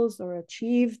skills or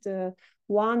achieved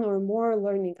one or more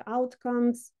learning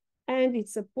outcomes, and it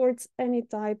supports any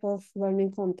type of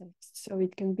learning context. So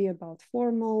it can be about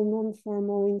formal,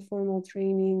 non-formal, informal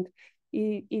training.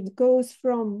 It goes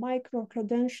from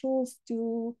micro-credentials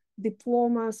to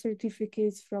diploma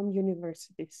certificates from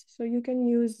universities. So you can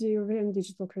use the European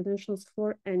digital credentials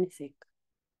for anything.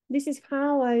 This is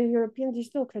how a European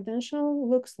digital credential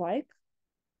looks like.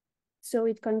 So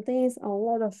it contains a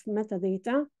lot of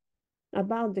metadata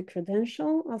about the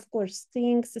credential. Of course,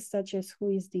 things such as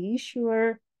who is the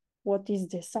issuer, what is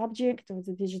the subject of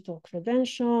the digital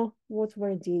credential, what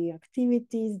were the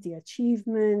activities, the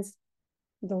achievements,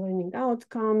 the learning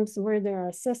outcomes, were there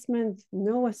assessment,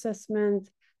 no assessment,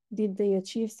 did they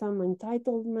achieve some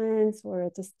entitlements or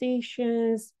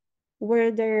attestations,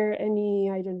 were there any,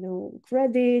 I don't know,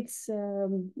 credits?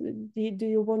 Do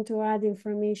you want to add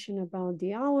information about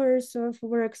the hours of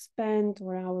work spent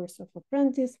or hours of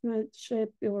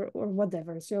apprenticeship or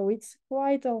whatever? So it's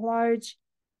quite a large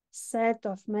set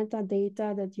of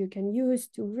metadata that you can use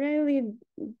to really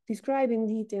describe in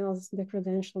details the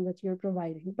credential that you're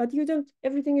providing. But you don't,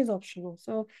 everything is optional.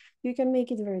 So you can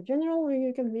make it very general or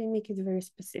you can make it very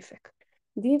specific.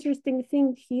 The interesting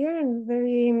thing here, and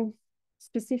very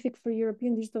specific for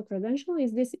European digital credential,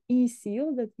 is this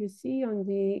e-seal that you see on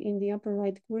in the upper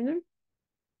right corner.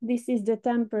 This is the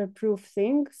tamper-proof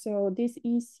thing. So this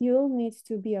e-seal needs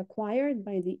to be acquired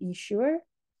by the issuer,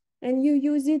 and you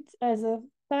use it as a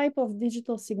type of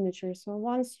digital signature. So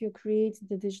once you create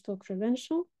the digital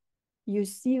credential, you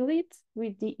seal it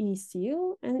with the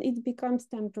e-seal and it becomes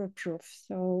tamper-proof.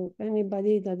 So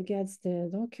anybody that gets the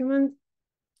document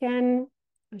can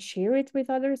share it with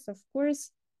others, of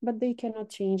course, but they cannot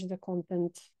change the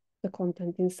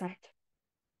content inside.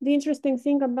 The interesting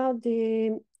thing about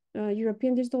the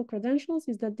European digital credentials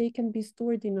is that they can be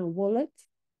stored in a wallet.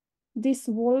 This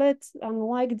wallet,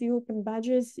 unlike the open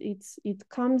badges, it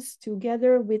comes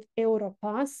together with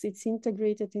Europass. It's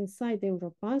integrated inside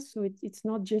Europass, so it's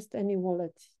not just any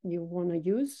wallet you want to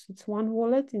use. It's one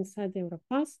wallet inside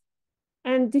Europass.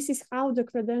 And this is how the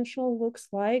credential looks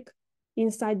like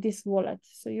inside this wallet.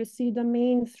 So you see the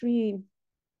main 3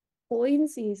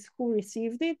 points is who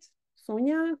received it,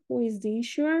 Sonia, who is the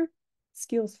issuer,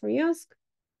 Skills4EOSC,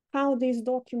 how this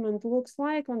document looks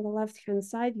like. On the left-hand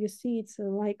side, you see it's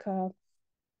like a,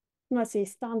 let's say,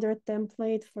 standard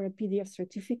template for a PDF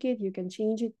certificate. You can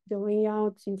change it, the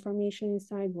layout, information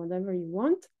inside, whatever you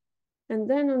want. And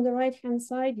then on the right-hand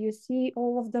side, you see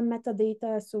all of the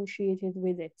metadata associated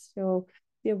with it. So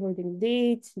the awarding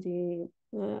date, the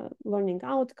learning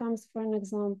outcomes, for an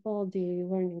example, the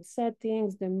learning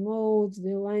settings, the modes,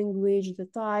 the language, the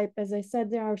type. As I said,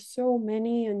 there are so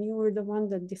many, and you are the one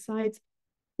that decides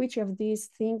which of these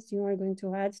things you are going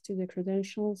to add to the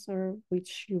credentials or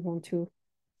which you want to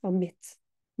omit.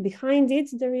 Behind it,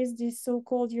 there is this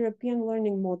so-called European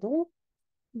learning model,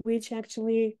 which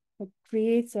actually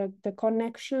creates the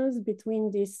connections between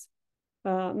this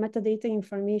metadata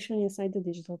information inside the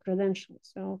digital credential.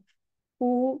 So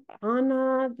who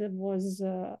Anna that was,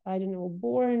 I don't know,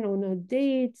 born on a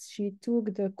date, she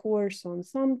took the course on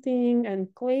something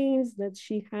and claims that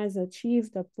she has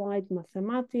achieved applied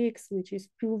mathematics, which is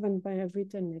proven by a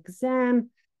written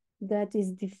exam that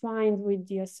is defined with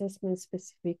the assessment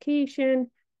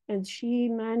specification. And she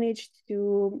managed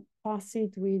to pass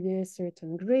it with a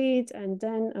certain grade and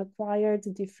then acquired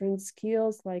different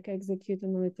skills like execute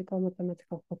analytical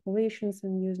mathematical calculations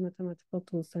and use mathematical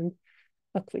tools and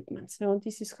equipment. So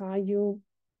this is how you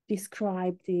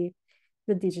describe the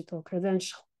digital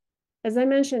credential. As I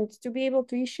mentioned, to be able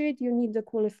to issue it, you need the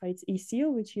qualified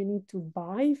e-seal, which you need to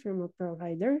buy from a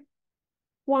provider.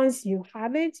 Once you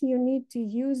have it, you need to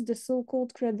use the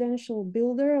so-called credential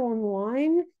builder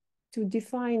online to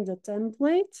define the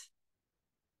template.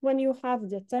 When you have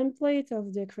the template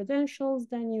of the credentials,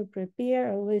 then you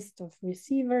prepare a list of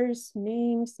receivers,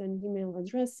 names, and email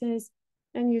addresses,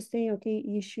 and you say, okay,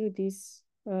 issue these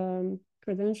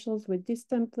credentials with this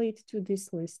template to this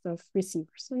list of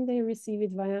receivers. And they receive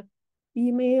it via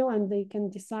email, and they can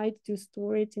decide to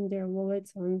store it in their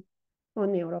wallets on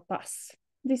Europass.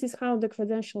 This is how the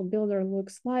credential builder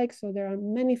looks like. So there are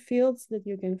many fields that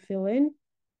you can fill in.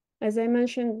 As I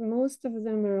mentioned, most of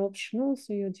them are optional,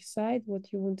 so you decide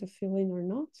what you want to fill in or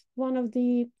not. One of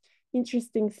the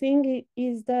interesting things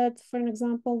is that, for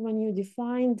example, when you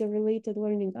define the related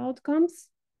learning outcomes,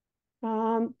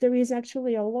 there is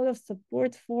actually a lot of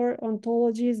support for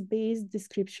ontologies-based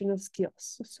description of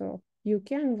skills. So you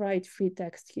can write free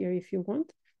text here if you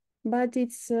want, but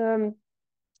it's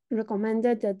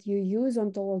recommended that you use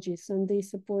ontologies, and they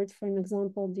support, for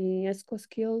example, the ESCO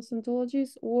skills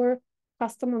ontologies or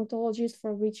custom ontologies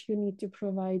for which you need to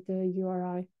provide the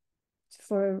URI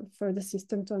for the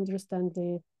system to understand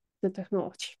the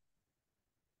technology.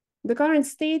 The current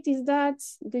state is that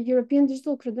the European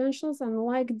digital credentials,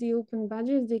 unlike the open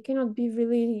badges, they cannot be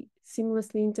really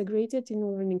seamlessly integrated in a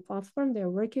learning platform. They're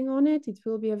working on it. It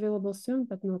will be available soon,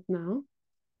 but not now.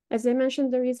 As I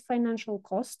mentioned, there is financial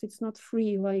cost. It's not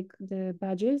free like the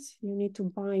badges. You need to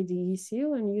buy the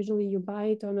e-seal, and usually you buy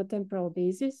it on a temporal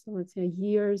basis. So let's say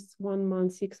years, 1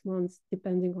 month, 6 months,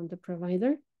 depending on the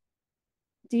provider.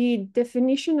 The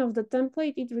definition of the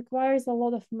template, it requires a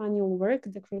lot of manual work.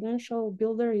 The credential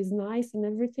builder is nice and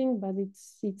everything, but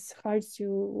it's hard to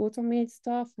automate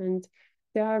stuff, and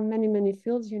there are many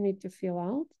fields you need to fill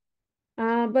out.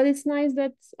 But it's nice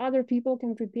that other people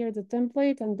can prepare the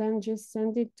template and then just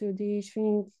send it to the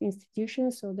issuing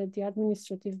institution so that the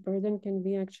administrative burden can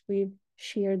be actually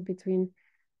shared between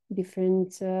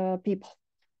different people.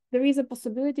 There is a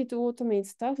possibility to automate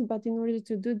stuff, but in order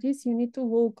to do this, you need to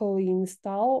locally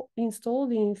install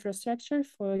the infrastructure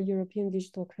for European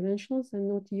digital credentials and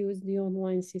not use the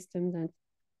online system that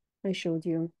I showed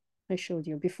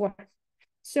you before.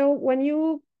 So when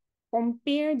you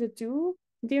compare the two,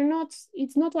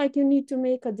 it's not like you need to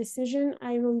make a decision,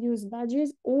 I will use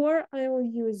badges or I will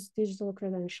use digital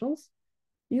credentials.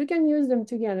 You can use them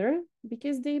together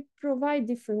because they provide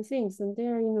different things and they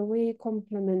are in a way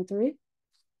complementary.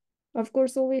 Of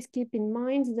course, always keep in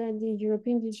mind that the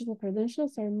European digital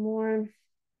credentials are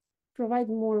provide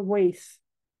more ways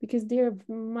because they're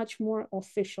much more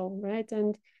official, right?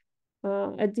 And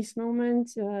at this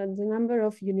moment, the number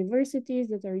of universities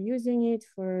that are using it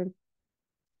for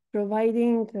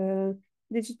providing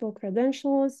digital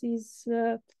credentials is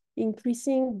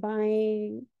increasing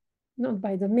by, not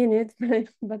by the minute,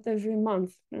 but every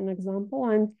month, for an example.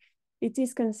 And it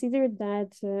is considered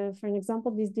that, for an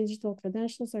example, these digital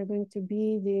credentials are going to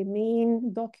be the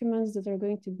main documents that are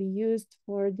going to be used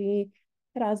for the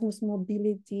Erasmus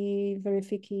mobility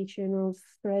verification of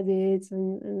credits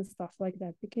and stuff like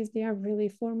that, because they are really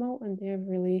formal and they are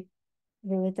really,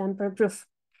 really tamper-proof.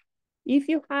 If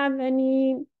you have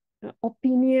any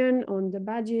opinion on the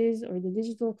badges or the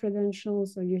digital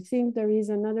credentials, or you think there is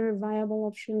another viable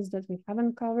options that we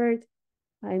haven't covered,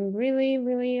 I'm really,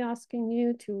 really asking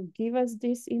you to give us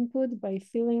this input by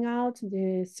filling out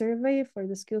the survey for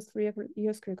the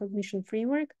Skills4EOSC recognition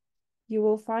framework. You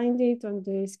will find it on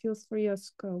the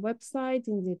Skills4EOSC website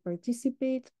in the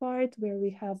participate part, where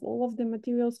we have all of the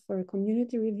materials for a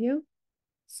community review.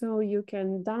 So you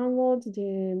can download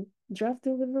the draft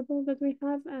deliverable that we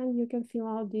have, and you can fill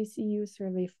out this EU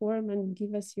survey form and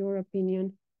give us your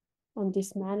opinion on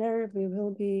this matter. We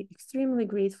will be extremely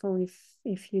grateful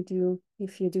if you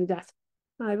do that.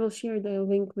 I will share the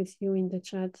link with you in the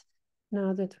chat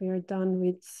now that we are done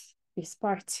with this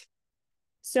part.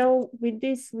 So with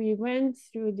this, we went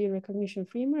through the recognition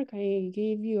framework. I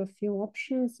gave you a few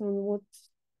options on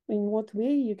in what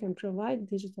way you can provide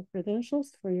digital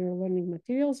credentials for your learning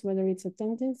materials, whether it's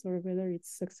attendance or whether it's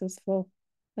successful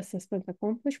assessment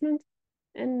accomplishment.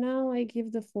 And now I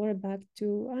give the floor back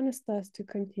to Anastas to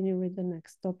continue with the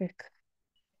next topic.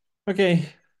 Okay,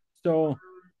 so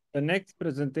the next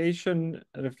presentation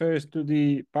refers to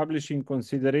the publishing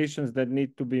considerations that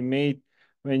need to be made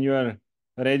when you are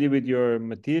ready with your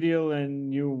material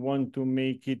and you want to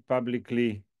make it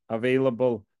publicly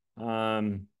available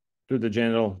to the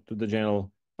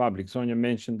general public. Sonia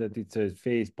mentioned that it's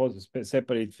a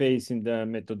separate phase in the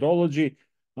methodology.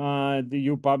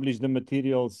 You publish the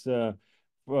materials.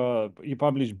 You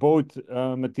publish both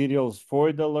materials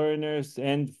for the learners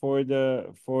and for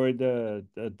the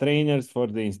trainers, for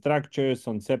the instructors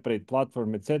on separate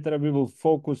platform, etc. We will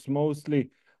focus mostly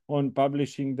on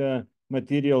publishing the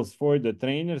materials for the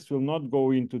trainers. We'll not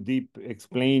go into deep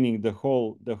explaining the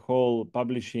whole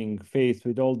publishing phase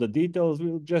with all the details.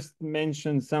 We'll just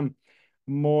mention some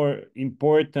more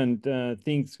important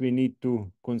things we need to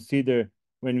consider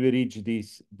when we reach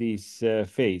this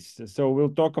phase. So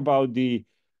we'll talk about the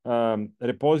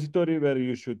repository where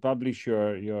you should publish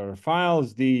your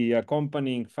files, the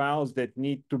accompanying files that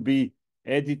need to be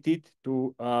edited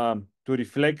to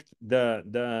reflect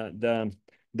the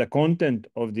content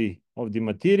of the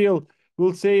material.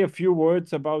 We'll say a few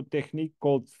words about technique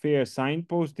called fair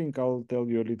signposting. I'll tell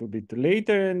you a little bit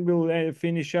later, and we'll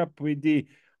finish up with the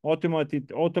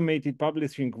automated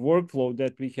publishing workflow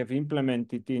that we have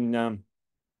implemented in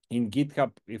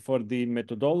GitHub for the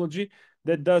methodology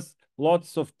that does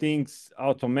lots of things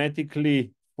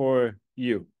automatically for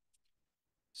you.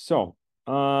 So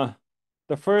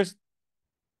the first,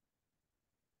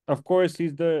 of course,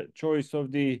 is the choice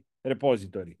of the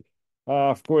repository.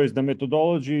 Of course, the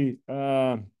methodology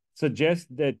suggests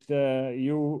that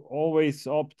you always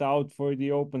opt out for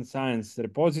the open science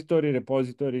repository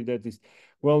that is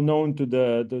well known to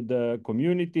the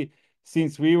community.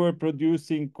 Since we were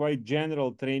producing quite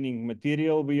general training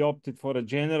material, we opted for a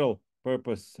general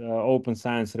purpose open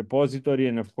science repository.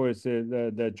 And of course,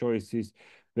 the choice is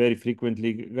very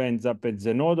frequently ends up at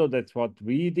Zenodo. That's what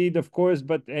we did, of course.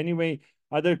 But anyway,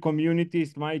 other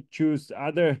communities might choose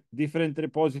other different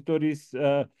repositories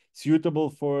suitable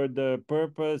for the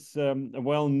purpose,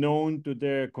 well known to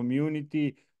their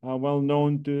community, well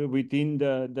known to within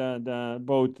the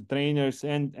both trainers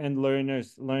and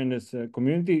learners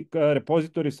community.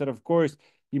 Repositories are, of course,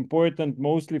 important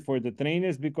mostly for the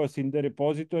trainers, because in the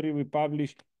repository we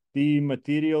publish the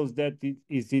materials that it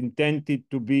is intended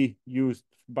to be used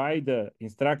by the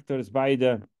instructors, by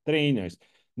the trainers.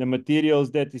 The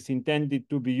materials that is intended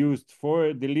to be used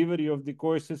for delivery of the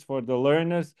courses for the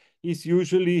learners is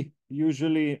usually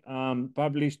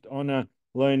published on a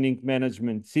learning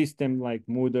management system like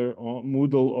Moodle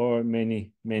or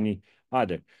many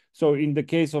other. So in the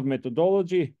case of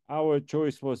methodology, our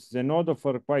choice was Zenodo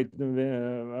for quite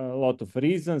a lot of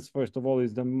reasons. First of all,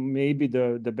 is maybe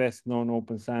the best known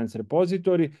open science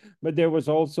repository, but there was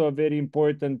also a very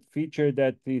important feature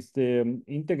that is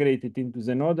integrated into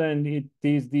Zenodo, and it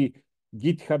is the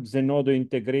GitHub Zenodo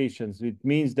integrations. It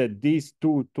means that these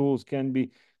two tools can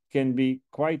be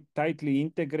quite tightly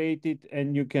integrated,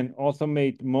 and you can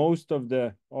automate most of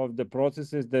the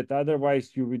processes that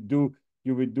otherwise you would do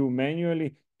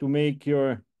manually to make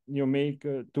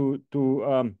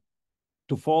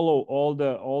to follow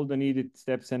all the needed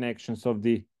steps and actions of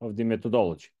the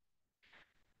methodology.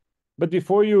 But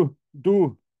before you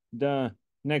do the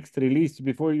next release,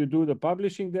 before you do the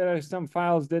publishing, there are some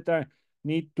files that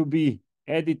need to be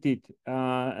edited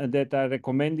that are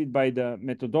recommended by the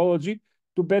methodology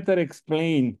to better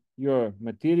explain your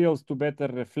materials, to better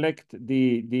reflect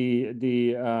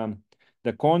the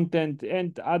content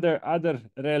and other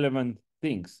relevant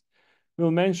things.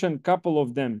 We'll mention a couple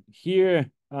of them here.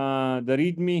 The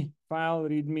README file.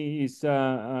 README is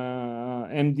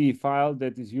MD file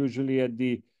that is usually at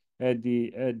the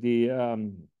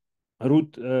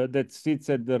root that sits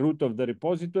at the root of the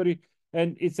repository,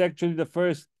 and it's actually the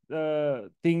first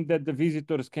thing that the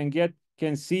visitors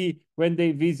can see when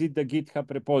they visit the GitHub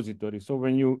repository. So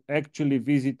when you actually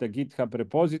visit the GitHub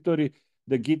repository,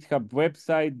 the GitHub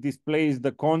website displays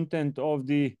the content of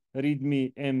the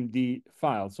README MD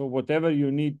file. So whatever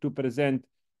you need to present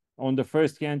on the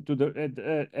first hand to the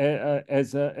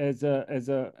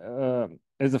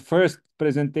as a first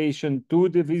presentation to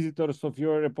the visitors of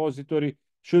your repository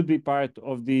should be part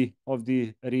of the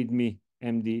README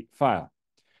MD file.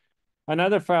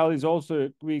 Another file is also,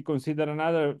 we consider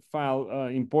another file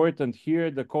important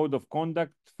here, the code of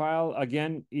conduct file.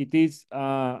 Again, it is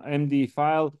MD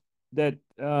file that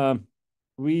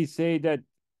we say that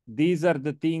these are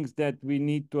the things that we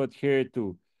need to adhere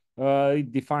to.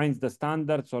 It defines the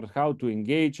standards or how to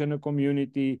engage in a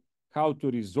community, how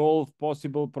to resolve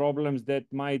possible problems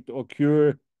that might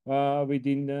occur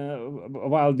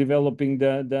while developing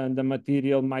the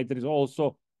material.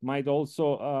 Might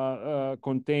also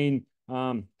contain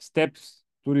steps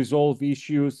to resolve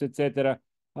issues, etc.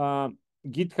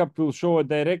 GitHub will show a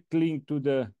direct link to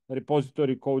the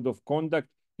repository code of conduct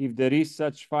if there is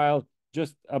such file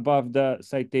just above the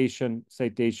citation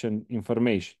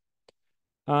information.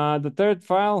 The third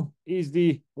file is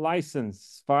the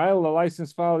license file. The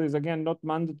license file is again not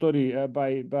mandatory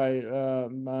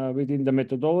within the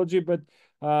methodology, but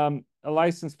a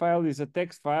license file is a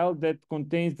text file that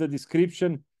contains the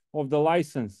description of the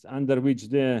license under which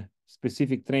the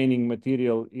specific training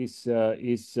material is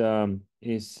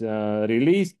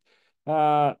released.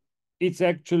 It's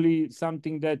actually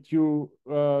something that you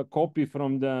copy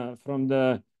from the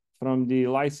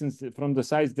license, from the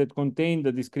sites that contain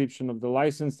the description of the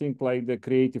licensing, like the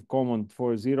Creative Commons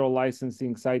 4.0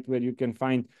 licensing site, where you can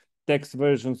find text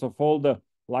versions of all the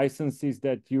licenses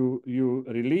that you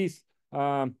release.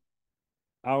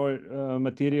 Our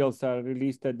materials are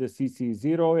released at the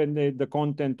CC0, and the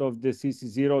content of the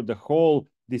CC0, the whole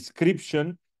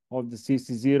description of the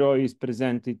CC0 is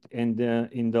presented in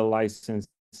the license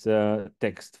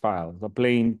text file, the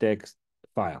plain text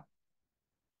file.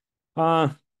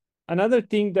 Another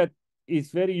thing that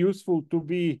is very useful to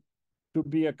be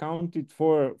accounted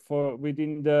for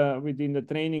within the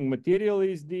training material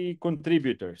is the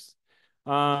contributors.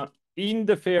 In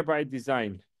the Fair by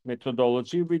Design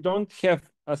methodology, we don't have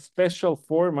a special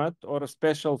format or a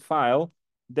special file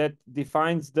that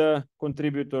defines the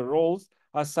contributor roles,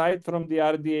 aside from the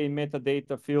RDA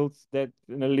metadata fields that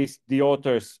list the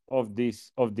authors of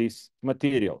this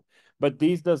material. But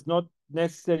this does not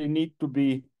necessarily need to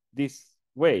be this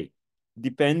way,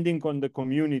 depending on the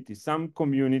community. Some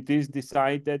communities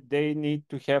decide that they need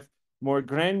to have more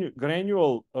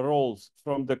granular roles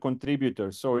from the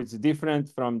contributors. So it's different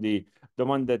from the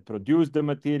one that produced the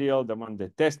material, the one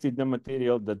that tested the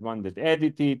material, the one that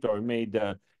edited or made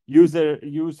the user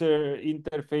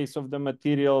interface of the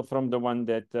material, from the one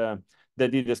that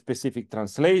did a specific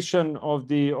translation of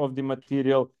the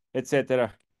material,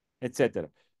 etc., etc.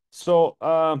 So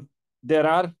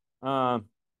there are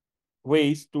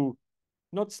ways to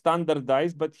not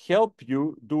standardize, but help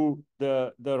you do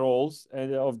the roles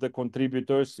of the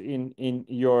contributors in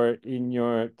your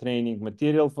training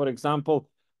material. For example,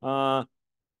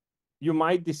 you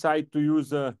might decide to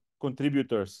use a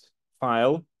contributors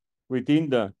file within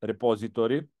the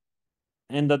repository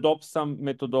and adopt some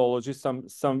methodology, some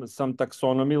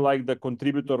taxonomy, like the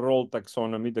contributor role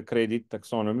taxonomy, the credit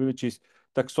taxonomy, which is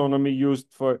taxonomy used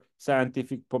for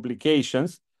scientific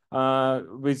publications.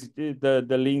 With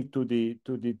the link to the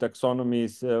taxonomy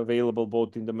is available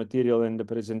both in the material and the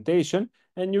presentation,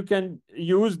 and you can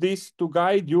use this to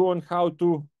guide you on how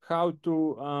to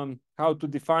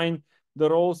define the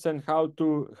roles and how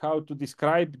to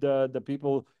describe the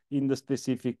people in the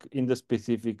specific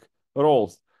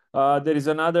roles. There is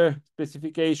another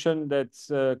specification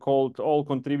that's called all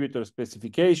contributor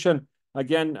specification.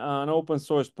 Again, an open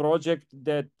source project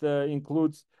that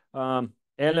includes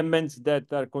elements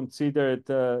that are considered,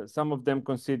 some of them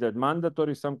considered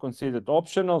mandatory, some considered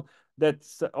optional.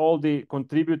 That's all the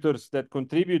contributors that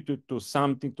contributed to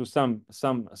something, to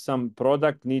some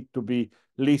product need to be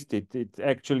listed. It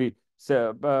actually,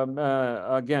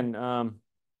 again,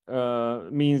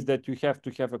 means that you have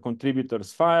to have a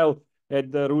contributors file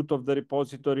at the root of the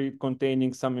repository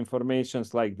containing some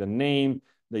informations like the name,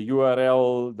 the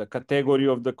URL, the category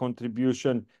of the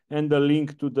contribution, and the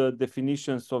link to the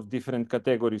definitions of different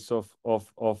categories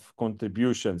of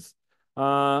contributions.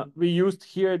 We used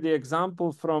here the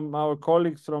example from our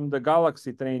colleagues from the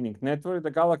Galaxy Training Network.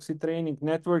 The Galaxy Training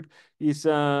Network is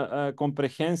a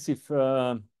comprehensive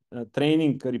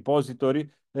training repository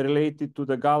related to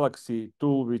the Galaxy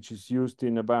tool, which is used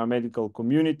in the biomedical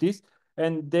communities.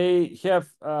 And they have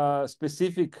a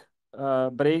specific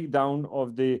breakdown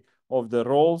of the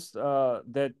roles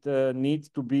that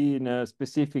need to be in a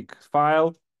specific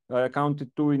file,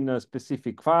 accounted to in a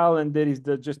specific file. And there is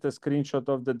just a screenshot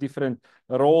of the different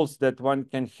roles that one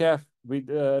can have with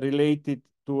related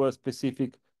to a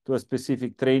specific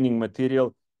training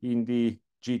material in the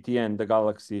GTN, the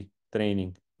Galaxy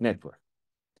Training Network.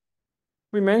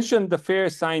 We mentioned the fair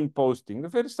sign posting. The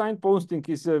fair sign posting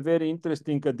is a very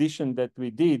interesting addition that we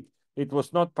did. It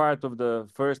was not part of the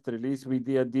first release. We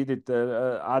did it,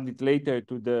 added later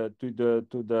to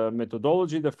the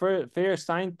methodology. The fair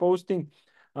sign posting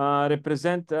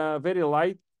represent a very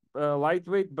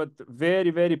lightweight but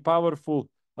very powerful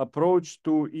approach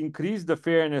to increase the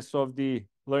fairness of the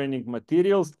learning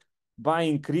materials by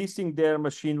increasing their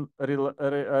machine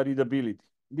readability.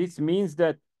 This means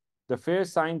that the fair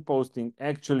sign posting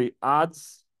actually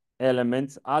adds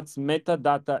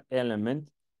metadata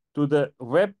element to the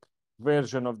web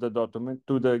version of the document,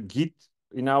 to the Git,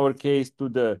 in our case, to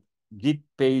the Git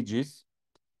pages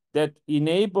that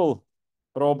enable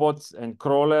robots and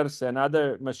crawlers and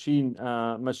other machine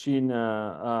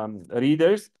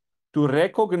readers to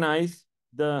recognize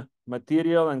the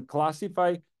material and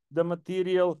classify the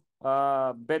material,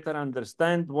 better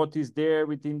understand what is there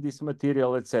within this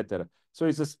material, etc. So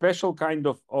it's a special kind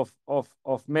of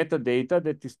metadata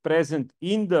that is present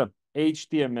in the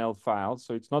HTML file.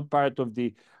 So it's not part of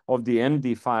the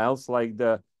MD files like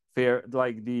the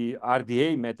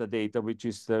RDA metadata, which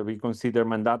is we consider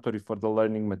mandatory for the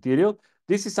learning material.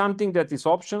 This is something that is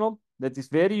optional, that is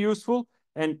very useful,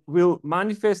 and will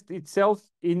manifest itself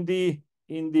in the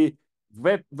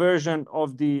web version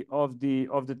of the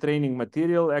training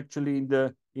material, actually in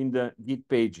the Git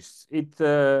pages. It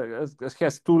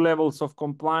has two levels of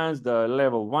compliance: the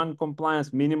level 1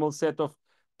 compliance, minimal set of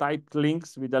typed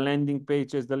links with the landing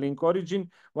page as the link origin,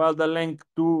 while the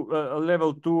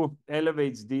level 2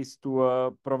 elevates this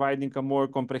to providing a more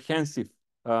comprehensive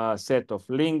set of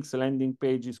links, landing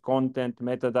pages, content,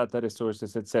 metadata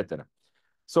resources, etc.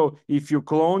 So if you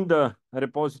clone the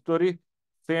repository,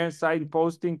 fair sign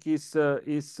posting is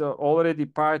already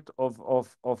part of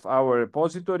our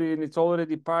repository, and it's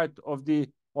already part of the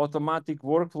automatic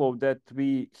workflow that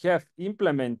we have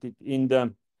implemented in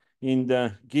the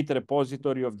Git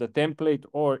repository of the template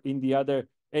or in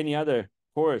any other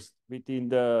course within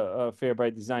the Fair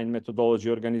by Design methodology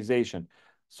organization.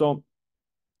 So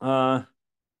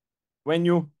when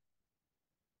you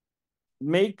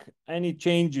make any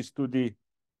changes to the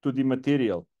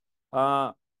material,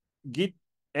 Git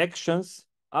actions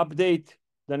update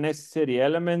the necessary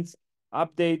elements,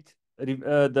 update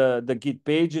the Git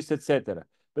pages, etc.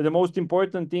 But the most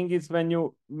important thing is when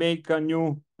you make a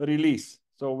new release.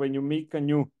 So when you make a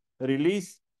new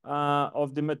release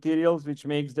of the materials, which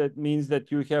means that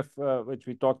you have, which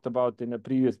we talked about in a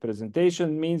previous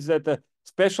presentation, means that a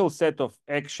special set of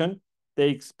action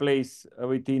takes place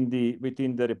within the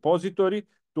repository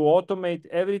to automate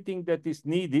everything that is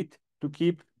needed to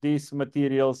keep these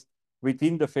materials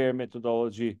within the FAIR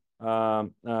methodology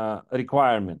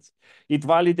requirements. It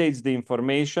validates the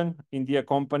information in the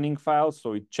accompanying files,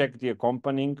 so it checks the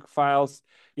accompanying files.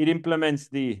 It implements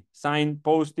the sign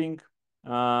posting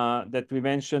that we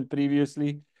mentioned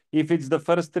previously. If it's the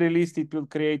first release, it will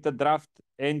create a draft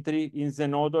entry in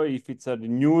Zenodo. If it's a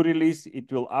new release,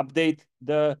 it will update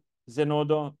the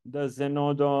Zenodo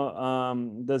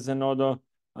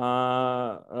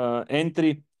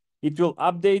entry. It will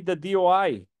update the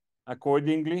DOI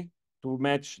accordingly to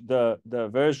match the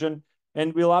version.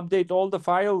 and will update all the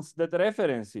files that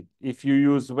reference it. If you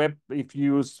use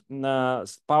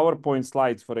PowerPoint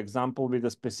slides, for example, with a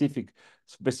specific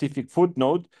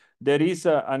footnote, there is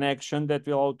an action that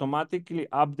will automatically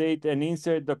update and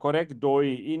insert the correct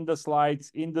DOI in the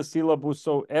slides, in the syllabus.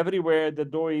 So everywhere the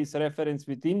DOI is referenced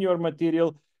within your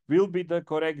material will be the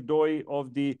correct DOI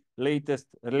of the latest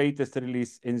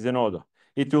release in Zenodo.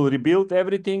 It will rebuild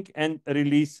everything and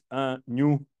release a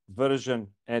new version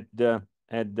at the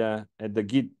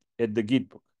Git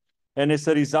book. And as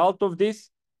a result of this,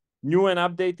 new and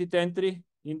updated entry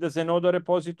in the Zenodo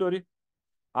repository,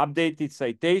 updated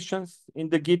citations in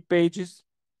the Git pages,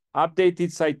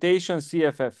 updated citation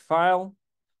CFF file,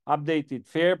 updated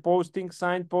fair posting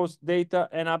signpost data,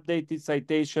 and updated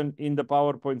citation in the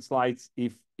PowerPoint slides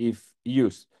if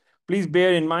used. Please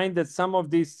bear in mind that some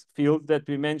of these fields that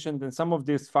we mentioned and some of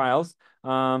these files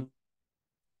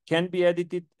can be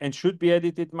edited and should be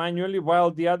edited manually, while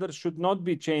the others should not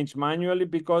be changed manually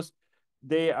because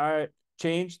they are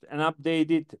changed and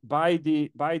updated by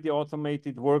the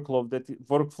automated workflow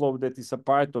that is a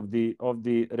part of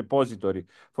the repository.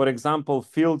 For example,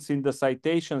 fields in the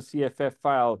citation CFF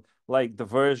file, like the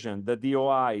version, the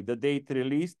DOI, the date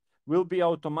released, will be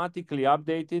automatically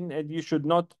updated, and you should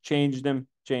not change them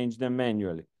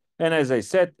manually. And as I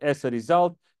said, as a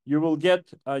result, you will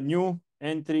get a new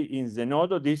entry in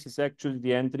Zenodo. This is actually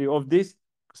the entry of this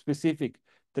specific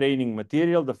training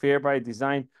material, the Fair by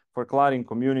Design for Clarin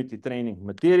community training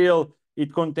material.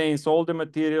 It contains all the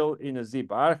material in a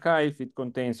zip archive. It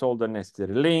contains all the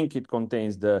necessary link. It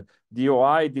contains the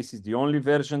DOI. This is the only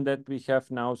version that we have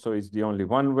now, so it's the only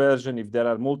one version. If there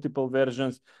are multiple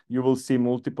versions, you will see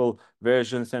multiple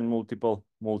versions and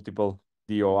multiple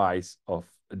DOIs of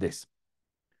this.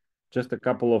 Just a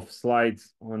couple of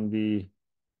slides on the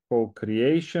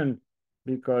co-creation,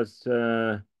 because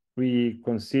we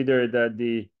consider that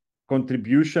the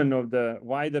contribution of the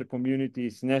wider community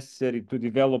is necessary to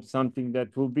develop something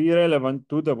that will be relevant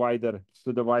to the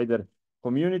wider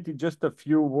community. Just a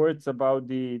few words about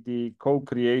the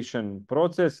co-creation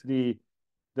process, the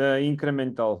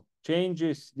incremental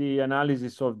changes, the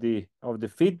analysis of the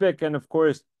feedback, and of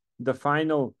course the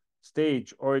final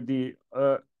stage, or the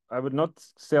I would not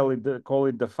call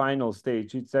it the final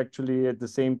stage. It's actually at the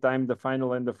same time the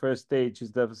final and the first stage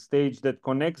is the stage that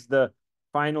connects the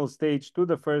final stage to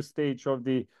the first stage of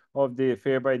the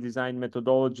Fair by Design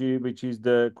methodology, which is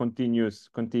the continuous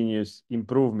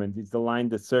improvement. It's the line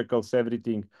that circles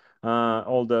everything,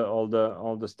 all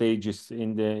the stages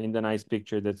in the nice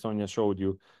picture that Sonia showed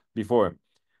you before.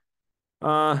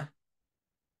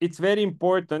 It's very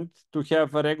important to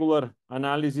have a regular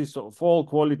analysis of all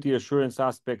quality assurance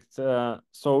aspects,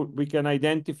 so we can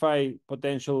identify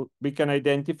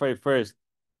first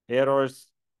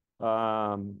errors,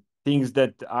 things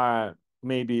that are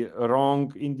maybe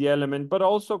wrong in the element, but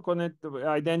also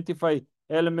identify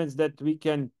elements that we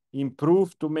can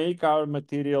improve to make our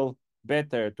material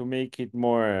better, to make it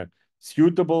more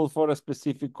suitable for a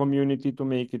specific community, to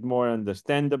make it more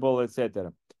understandable,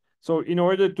 etc. So in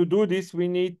order to do this, we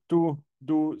need to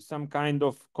do some kind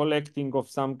of collecting of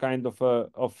some kind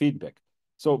of feedback.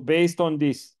 So based on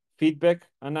this feedback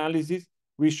analysis,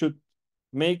 we should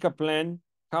make a plan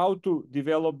how to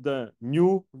develop the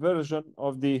new version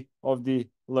of the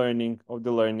learning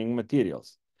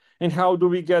materials. And how do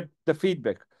we get the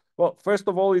feedback? Well, first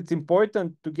of all, it's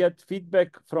important to get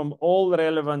feedback from all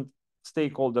relevant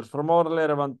stakeholders, from all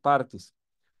relevant parties.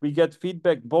 We get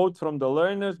feedback both from the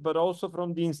learners, but also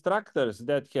from the instructors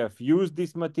that have used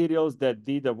these materials, that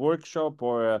did a workshop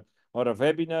or a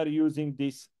webinar using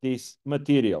this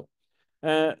material.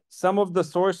 Some of the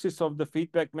sources of the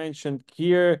feedback mentioned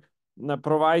here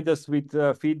provide us with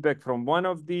feedback from one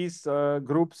of these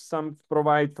groups. Some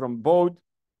provide from both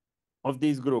of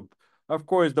these groups. Of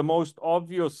course, the most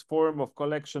obvious form of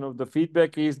collection of the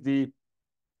feedback is the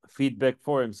feedback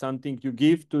form, something you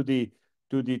give to the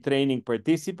training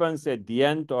participants at the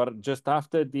end or just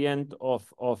after the end of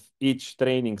each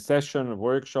training session,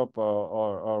 workshop,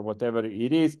 or whatever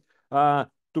it is,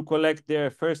 to collect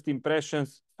their first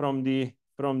impressions from the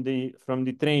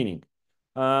training.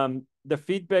 The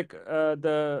feedback,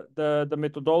 the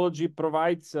methodology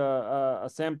provides a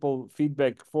sample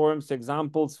feedback forms,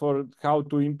 examples for how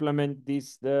to implement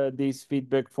these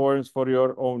feedback forms for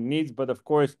your own needs. But of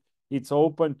course, it's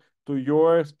open to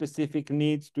your specific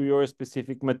needs, to your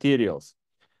specific materials.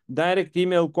 Direct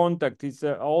email contact is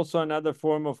also another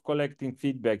form of collecting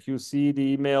feedback. You see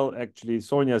the email, actually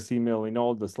Sonia's email in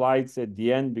all the slides at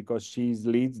the end, because she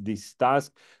leads this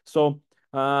task. So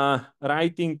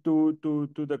writing to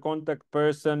the contact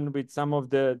person with some of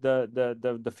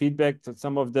the feedback,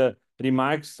 some of the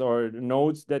remarks or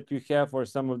notes that you have, or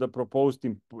some of the proposed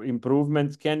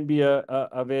improvements can be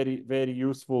a very, very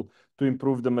useful to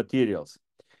improve the materials.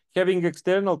 Having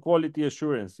external quality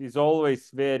assurance is always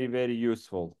very, very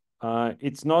useful.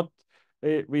 It's not,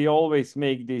 we always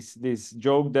make this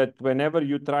joke that whenever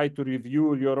you try to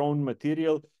review your own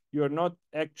material, you're not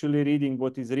actually reading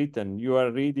what is written. You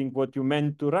are reading what you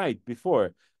meant to write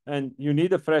before. And you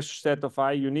need a fresh set of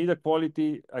eyes. You need a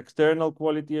external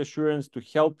quality assurance to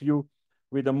help you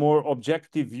with a more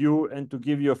objective view and to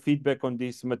give you a feedback on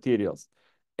these materials.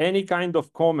 Any kind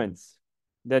of comments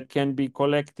that can be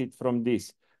collected from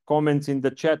this, comments in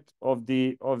the chat of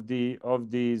the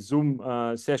Zoom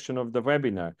session of the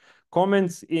webinar,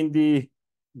 comments in the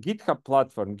GitHub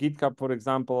platform. GitHub, for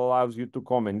example, allows you to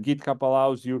comment. GitHub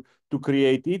allows you to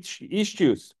create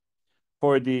issues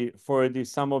for the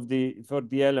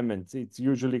elements. It's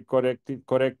usually connected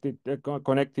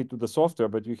to the software,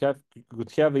 but you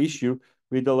could have an issue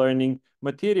with the learning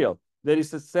material. There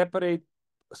is a separate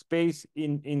space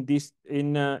in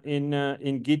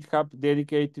GitHub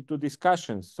dedicated to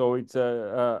discussions. So it's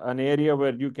an area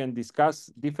where you can discuss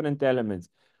different elements.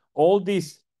 All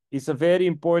this is a very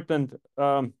important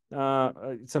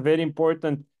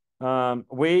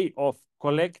way of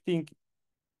collecting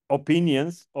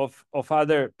opinions of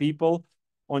other people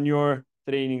on your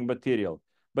training material.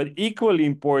 But equally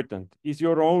important is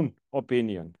your own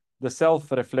opinion, the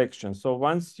self-reflection. So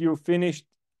once you finished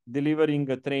delivering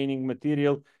a training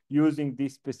material using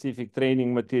this specific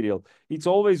training material, it's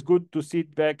always good to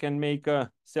sit back and make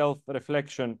a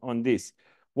self-reflection on this.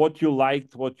 What you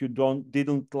liked, what you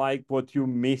didn't like, what you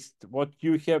missed, what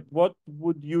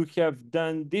would you have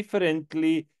done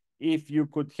differently if you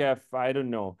could have, I don't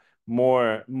know,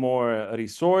 more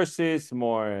resources,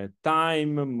 more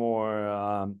time,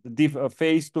 more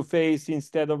face-to-face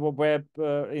instead of a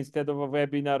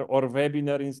webinar, or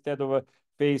webinar instead of a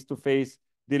face-to-face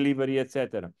delivery,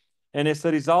 etc. And as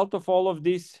a result of all of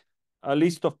this, a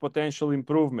list of potential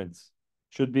improvements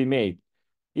should be made.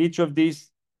 Each of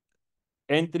these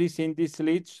entries in this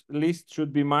list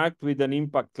should be marked with an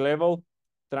impact level,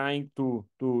 trying to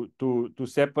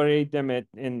separate them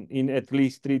in at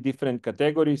least 3 different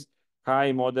categories: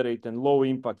 high, moderate, and low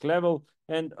impact level.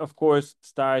 And of course,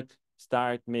 start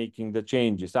making the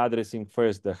changes, addressing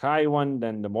first the high one,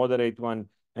 then the moderate one,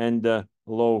 and the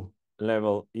low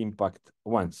level impact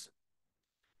ones.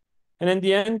 And in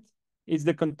the end, it's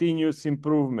the continuous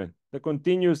improvement. The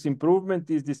continuous improvement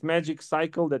is this magic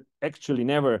cycle that actually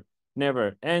never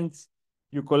ends.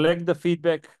 You collect the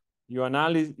feedback, you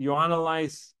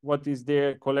analyze what is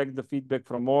there, collect the feedback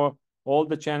from all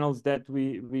the channels that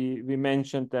we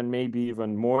mentioned, and maybe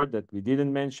even more that we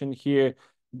didn't mention here.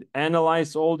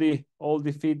 Analyze all the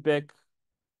feedback,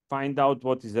 find out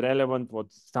what is relevant,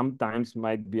 what sometimes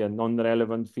might be a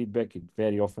non-relevant feedback. It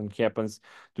very often happens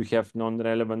to have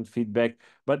non-relevant feedback,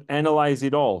 but analyze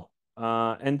it all,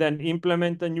 and then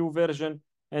implement a new version,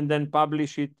 and then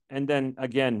publish it, and then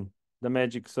again the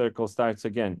magic circle starts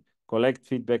again. Collect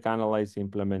feedback, analyze,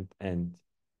 implement, and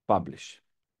publish.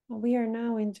 We are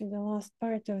now into the last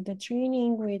part of the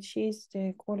training, which is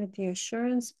the quality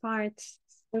assurance part.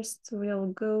 First, we'll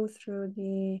go through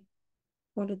the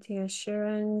quality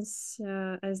assurance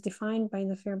as defined by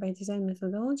the Fair by Design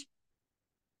methodology.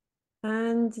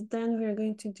 And then we're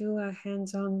going to do a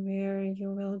hands-on where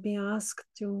you will be asked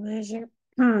to measure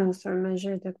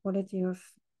the quality of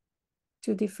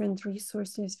 2 different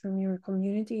resources from your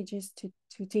community, just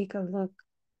to take a look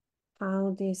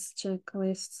how these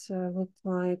checklists look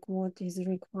like, what is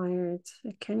required.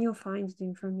 Can you find the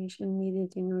information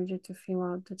needed in order to fill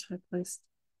out the checklist,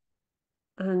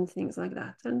 and things like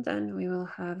that. And then we will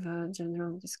have a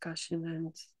general discussion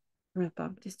and wrap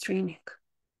up this training.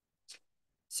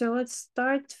 So let's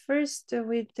start first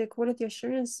with the quality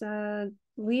assurance.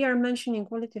 We are mentioning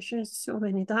quality assurance so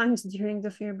many times during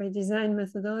the Fair by Design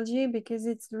methodology because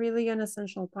it's really an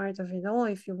essential part of it all.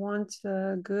 If you want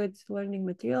good learning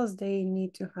materials, they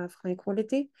need to have high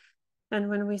quality. And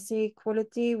when we say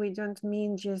quality, we don't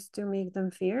mean just to make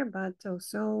them fair, but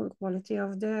also quality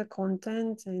of the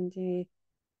content and the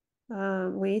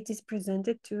way it is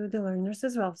presented to the learners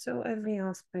as well. So every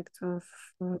aspect of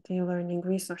the learning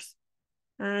resource.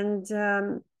 And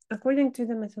according to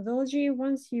the methodology,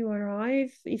 once you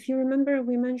arrive, if you remember,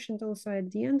 we mentioned also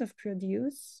at the end of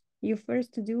produce, you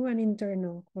first do an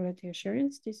internal quality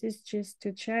assurance. This is just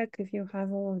to check if you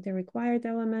have all of the required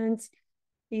elements,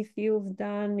 if you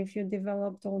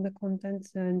developed all the content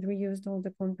and reused all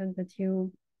the content that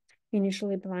you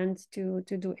initially planned to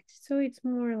do it. So it's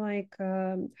more like,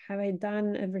 have I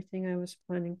done everything I was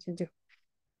planning to do?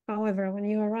 However, when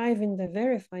you arrive in the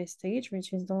verify stage,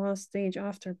 which is the last stage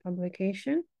after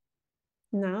publication,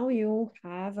 now you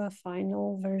have a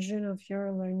final version of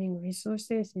your learning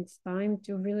resources. It's time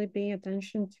to really pay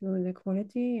attention to the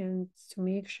quality and to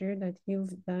make sure that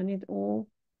you've done it all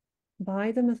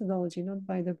by the methodology, not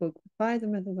by the book, by the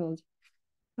methodology.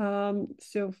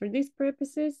 So for these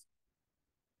purposes,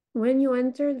 when you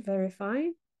enter verify,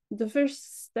 the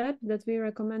first step that we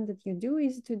recommend that you do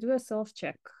is to do a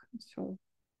self-check. So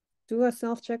do a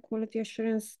self-check, quality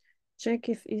assurance, check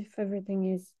if everything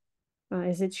is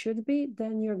as it should be,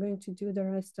 then you're going to do the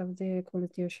rest of the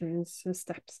quality assurance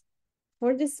steps.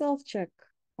 For the self-check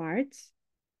part,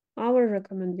 our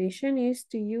recommendation is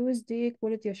to use the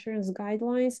quality assurance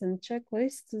guidelines and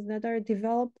checklists that are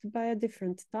developed by a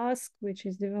different task, which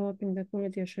is developing the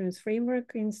quality assurance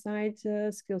framework inside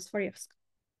Skills4EOSC.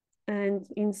 And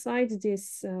inside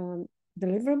this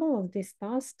deliverable of these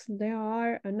tasks, there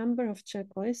are a number of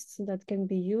checklists that can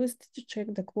be used to check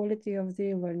the quality of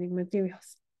the learning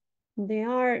materials. There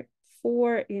are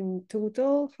 4 in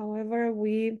total. However,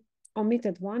 we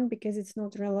omitted one because it's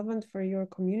not relevant for your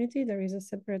community. There is a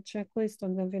separate checklist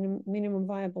on the minimum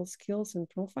viable skills and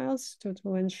profiles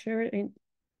to ensure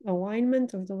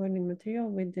alignment of the learning material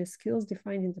with the skills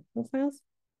defined in the profiles,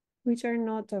 which are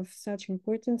not of such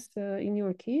importance in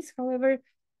your case. However,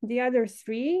 the other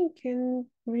 3 can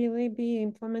really be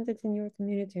implemented in your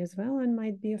community as well and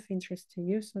might be of interest to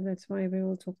you. So that's why we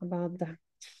will talk about that.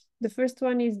 The first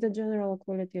one is the general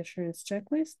quality assurance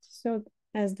checklist. So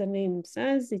as the name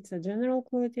says, it's a general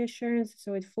quality assurance.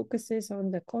 So it focuses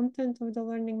on the content of the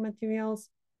learning materials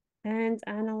and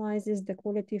analyzes the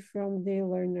quality from the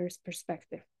learner's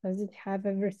perspective. Does it have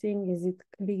everything? Is it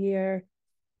clear?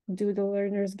 Do the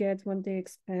learners get what they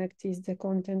expect? Is the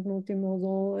content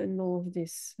multimodal and all of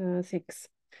these things?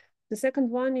 The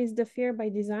second one is the Fair by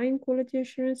Design quality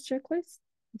assurance checklist.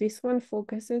 This one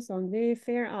focuses on the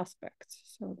fair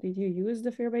aspects. So did you use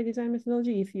the Fair by Design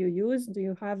methodology? If you use, do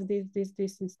you have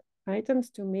these items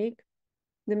to make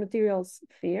the materials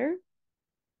fair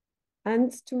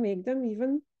and to make them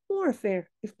even more fair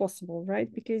if possible,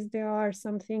 right? Because there are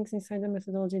some things inside the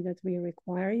methodology that we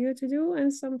require you to do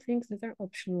and some things that are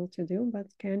optional to do, but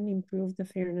can improve the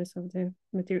fairness of the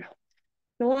material.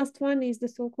 The last one is the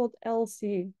so-called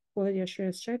LC quality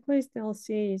assurance checklist.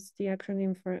 LC is the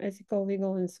acronym for ethical,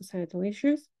 legal, and societal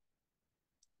issues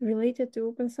related to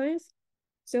open science.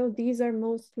 So these are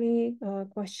mostly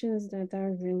questions that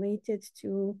are related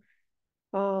to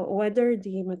whether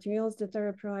the materials that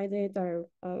are provided are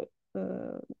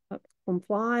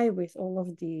comply with all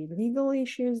of the legal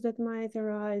issues that might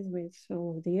arise, with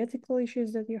all of the ethical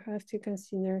issues that you have to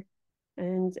consider,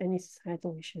 and any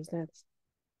societal issues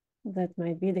that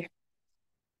might be there.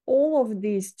 All of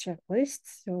these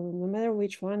checklists, so no matter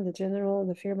which one, the general,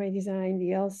 the Fair by Design,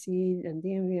 the LC, and the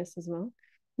MVS as well,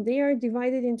 they are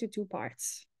divided into 2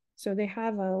 parts. So they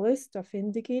have a list of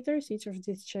indicators. Each of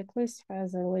these checklists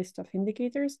has a list of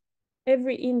indicators.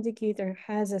 Every indicator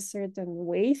has a certain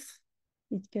weight.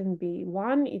 It can be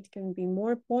 1, it can be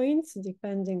more points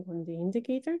depending on the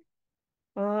indicator.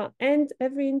 And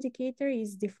every indicator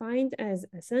is defined as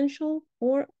essential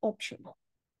or optional.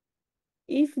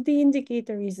 If the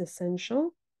indicator is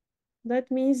essential, that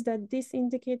means that this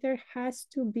indicator has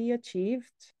to be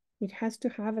achieved. It has to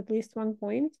have at least 1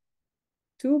 point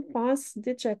to pass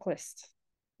the checklist.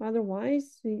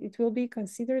 Otherwise, it will be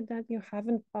considered that you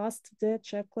haven't passed the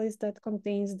checklist that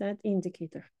contains that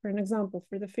indicator. For an example,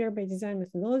 for the Fair by Design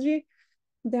methodology,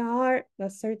 there are a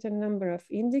certain number of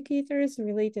indicators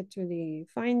related to the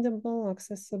findable,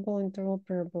 accessible,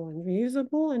 interoperable, and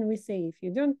reusable. And we say, if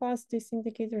you don't pass these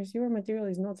indicators, your material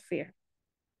is not fair.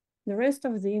 The rest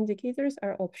of the indicators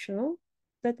are optional.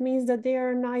 That means that they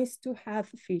are nice to have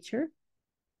feature.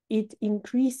 It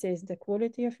increases the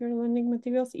quality of your learning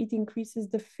materials. It increases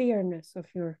the fairness of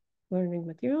your learning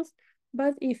materials.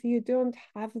 But if you don't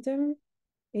have them,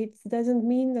 it doesn't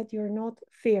mean that you're not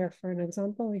fair, for an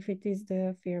example, if it is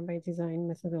the Fair by Design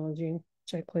methodology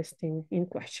checklist in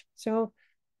question. So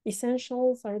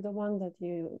essentials are the ones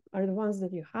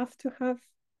that you have to have.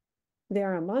 They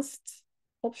are a must.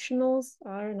 Optionals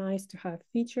are nice to have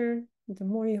feature. The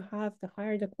more you have, the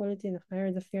higher the quality, the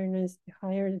higher the fairness, the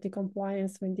higher the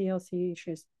compliance with DLC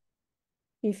issues.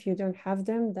 If you don't have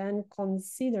them, then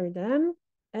consider them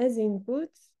as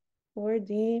inputs for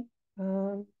the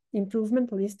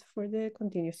improvement list for the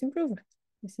continuous improvement.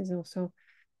 This is also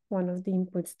one of the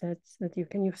inputs that you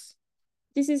can use.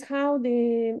 This is how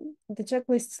the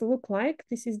checklists look like.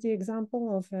 This is the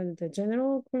example of the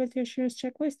general quality assurance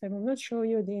checklist. I will not show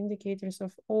you the indicators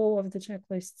of all of the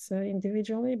checklists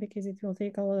individually because it will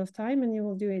take a lot of time and you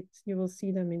will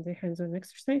see them in the hands-on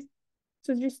exercise.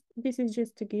 So this is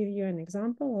just to give you an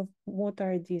example of what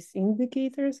are these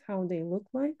indicators, how they look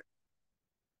like.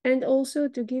 And also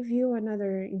to give you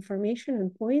another information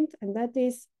and point, and that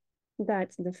is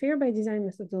that the Fair by Design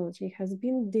methodology has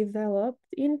been developed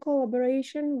in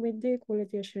collaboration with the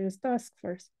Quality Assurance Task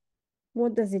Force.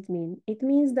 What does it mean? It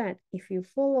means that if you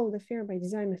follow the Fair by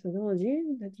Design methodology,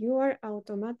 that you are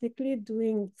automatically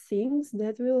doing things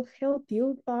that will help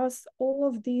you pass all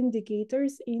of the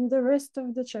indicators in the rest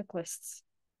of the checklists.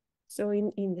 So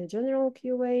in the general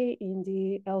QA, in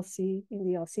the LC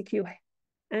QA.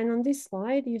 And on this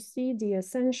slide, you see the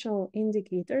essential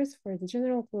indicators for the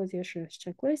general quality assurance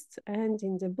checklist. And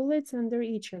in the bullets under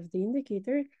each of the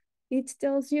indicator, it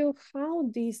tells you how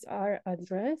these are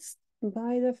addressed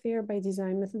by the Fair by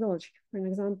Design methodology. For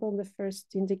example, the first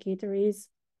indicator is,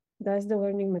 does the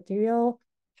learning material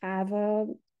have a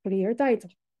clear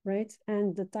title, right?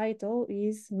 And the title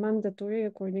is mandatory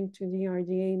according to the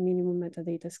RDA minimum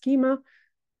metadata schema,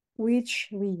 which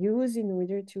we use in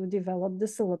order to develop the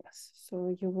syllabus.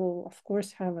 So you will, of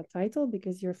course, have a title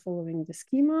because you're following the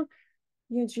schema.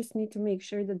 You just need to make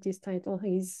sure that this title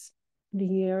is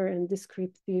clear and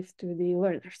descriptive to the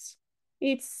learners.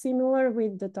 It's similar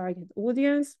with the target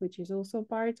audience, which is also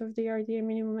part of the RDA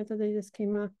minimum metadata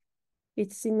schema.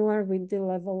 It's similar with the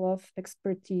level of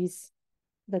expertise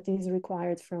that is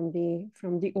required from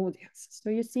the audience. So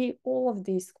you see all of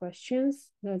these questions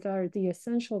that are the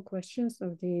essential questions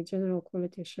of the general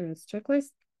quality assurance checklist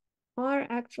are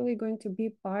actually going to be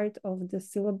part of the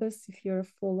syllabus if you're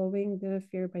following the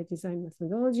Fair by Design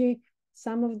methodology.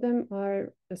 Some of them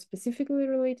are specifically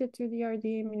related to the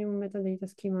RDA minimum metadata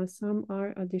schema. Some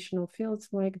are additional fields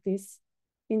like this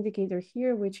indicator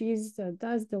here, which is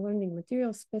does the learning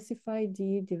material specify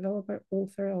the developer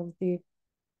author of the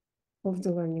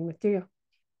learning material.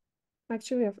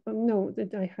 Actually, no,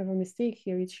 that I have a mistake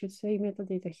here. It should say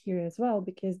metadata here as well,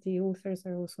 because the authors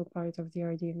are also part of the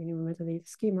RDA minimum metadata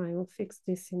schema. I will fix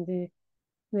this in the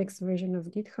next version of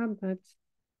GitHub,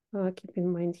 but keep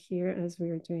in mind here as we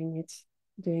are doing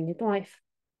it live.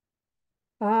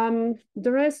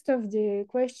 The rest of the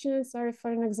questions are,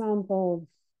 for an example,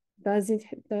 does it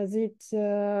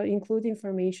include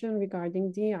information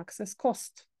regarding the access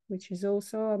cost, which is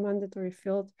also a mandatory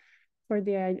field for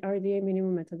the RDA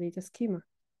minimum metadata schema?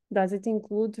 Does it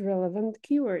include relevant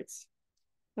keywords?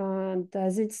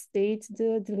 Does it state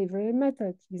the delivery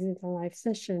method? Is it a live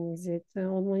session? Is it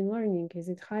online learning? Is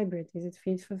it hybrid? Is it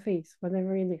face-to-face?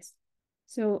 Whatever it is.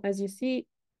 So as you see,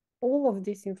 all of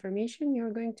this information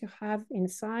you're going to have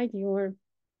inside your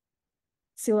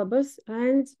syllabus,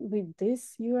 and with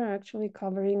this you are actually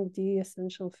covering the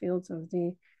essential fields of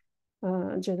the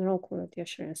general quality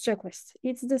assurance checklist.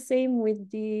 It's the same with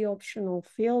the optional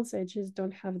fields. I just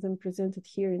don't have them presented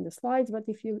here in the slides, but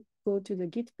if you go to the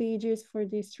Git pages for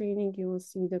this training, you will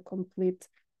see the complete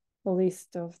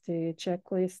list of the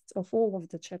checklists, of all of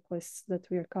the checklists that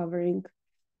we're covering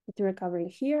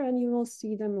here, and you will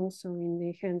see them also in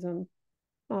the hands-on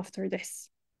after this.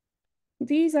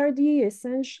 These are the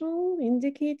essential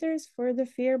indicators for the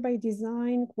Fair by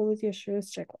Design quality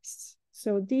assurance checklists.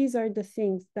 So these are the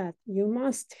things that you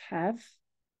must have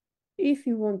if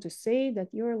you want to say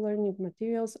that your learning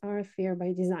materials are fair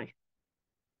by design.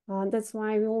 That's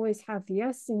why we always have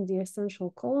yes in the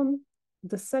essential column.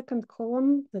 The second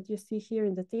column that you see here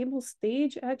in the table,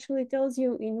 stage, actually tells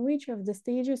you in which of the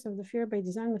stages of the Fair by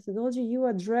Design methodology you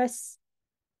address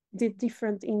the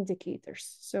different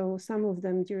indicators. So some of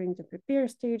them during the prepare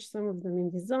stage, some of them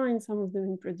in design, some of them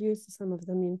in produce, some of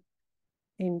them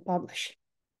in publish.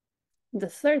 The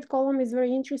third column is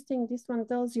very interesting. This one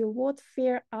tells you what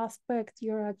fair aspect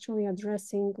you're actually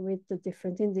addressing with the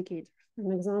different indicators.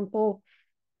 For example,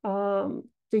 the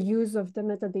use of the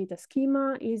metadata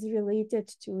schema is related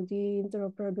to the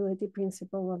interoperability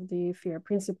principle of the FAIR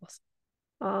principles.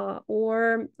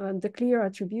 Or the clear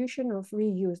attribution of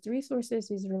reused resources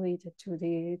is related to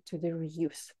the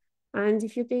reuse. And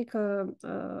if you take a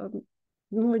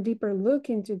more deeper look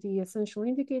into the essential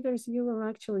indicators, you will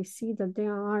actually see that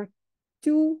there are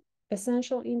 2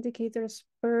 essential indicators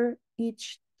per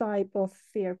each type of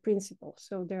FAIR principle.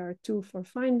 So there are 2 for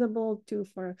Findable, 2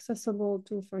 for accessible,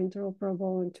 2 for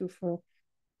interoperable, and 2 for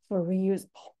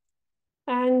reusable.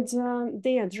 And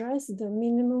they address the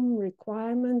minimum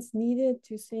requirements needed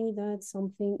to say that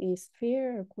something is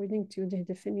fair according to the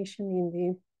definition in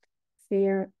the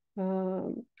FAIR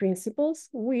principles,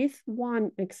 with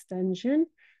one extension,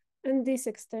 And this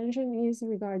extension is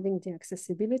regarding the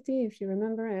accessibility. If you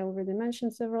remember, I already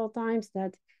mentioned several times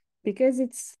that because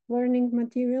it's learning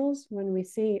materials, when we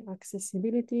say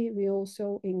accessibility, we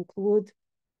also include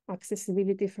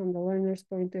accessibility from the learner's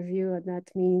point of view. And that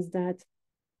means that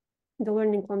the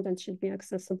learning content should be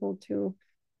accessible to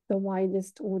the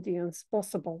widest audience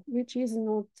possible, which is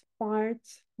not part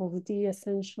of the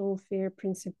essential FAIR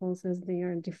principles as they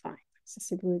are defined.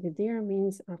 Accessibility there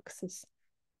means access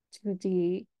to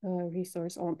the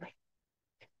resource only.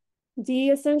 The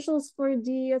essentials for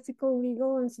the ethical,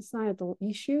 legal, and societal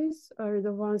issues are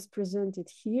the ones presented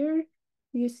here.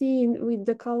 You see with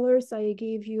the colors, I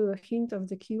gave you a hint of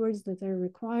the keywords that are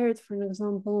required. For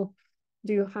example,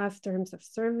 do you have terms of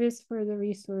service for the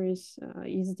resource?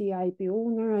 Is the IP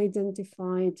owner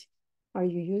identified? Are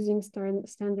you using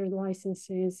standard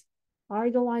licenses? Are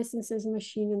the licenses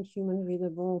machine and human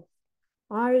readable?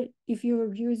 If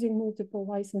you're using multiple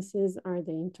licenses, are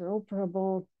they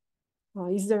interoperable?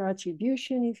 Is there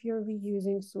attribution if you're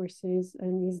reusing sources?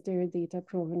 And is there data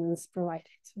provenance provided?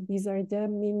 So these are the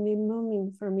minimum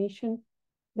information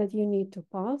that you need to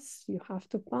pass. You have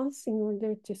to pass in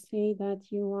order to say that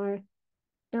you are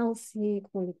LC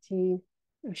quality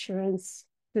assurance,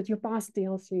 that you pass the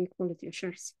LC quality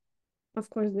assurance. Of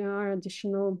course, there are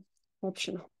additional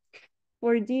optional.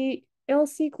 For the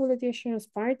LC quality assurance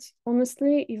part,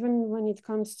 honestly, even when it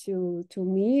comes to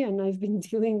me, and I've been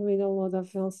dealing with a lot of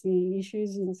LC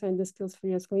issues inside the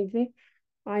Skills4EOSC lately,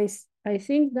 I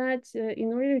think that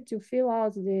in order to fill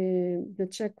out the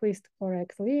checklist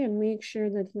correctly and make sure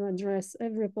that you address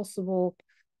every possible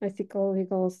ethical,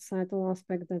 legal, societal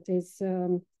aspect that is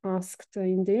asked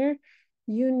in there,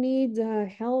 you need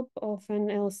help of an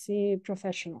LC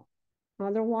professional.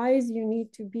 Otherwise, you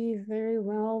need to be very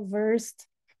well versed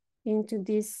into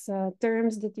these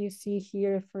terms that you see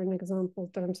here. For an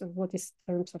example, terms of what is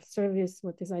terms of service,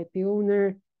 what is IP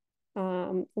owner,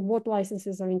 what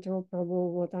licenses are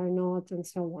interoperable, what are not, and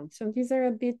so on. So these are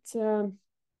a bit,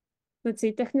 let's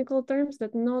say, technical terms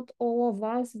that not all of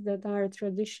us that are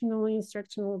traditional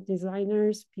instructional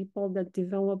designers, people that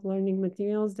develop learning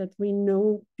materials, that we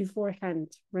know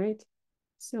beforehand, right?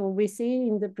 So we see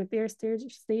in the prepare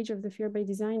stage of the FAIR by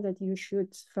design that you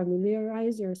should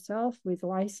familiarize yourself with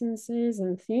licenses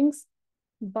and things,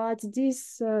 but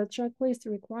this checklist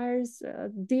requires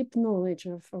deep knowledge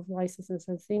of licenses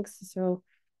and things. So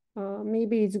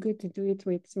maybe it's good to do it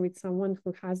with someone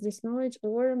who has this knowledge,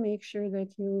 or make sure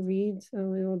that you read a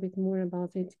little bit more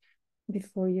about it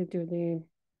before you do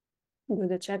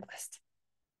the checklist.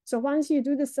 So once you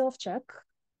do the self-check,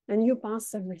 and you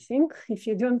pass everything. If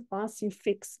you don't pass, you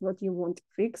fix what you want to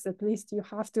fix. At least you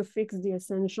have to fix the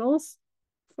essentials.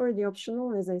 For the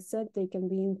optional, as I said, they can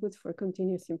be input for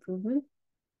continuous improvement.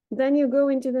 Then you go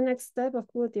into the next step of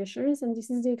quality assurance, and this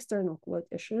is the external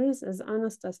quality assurance. As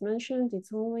Anastas mentioned,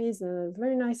 it's always a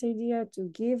very nice idea to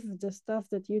give the stuff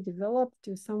that you develop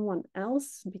to someone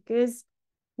else, because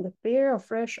the pair of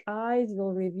fresh eyes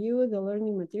will review the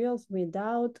learning materials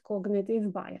without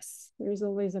cognitive bias. There is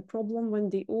always a problem when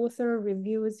the author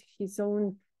reviews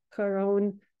her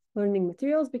own learning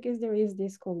materials, because there is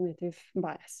this cognitive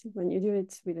bias. When you do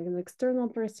it with an external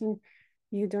person,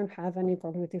 you don't have any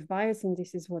cognitive bias, and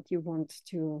this is what you want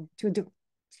to do.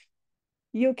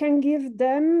 You can give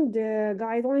them the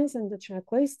guidelines and the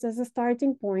checklist as a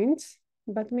starting point,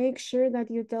 but make sure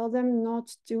that you tell them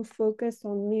not to focus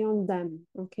only on them,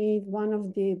 okay? One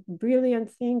of the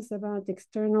brilliant things about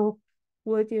external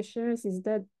quality assurance is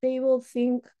that they will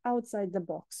think outside the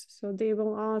box. So they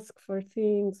will ask for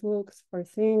things, look for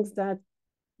things that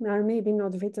are maybe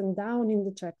not written down in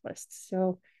the checklist.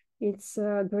 So it's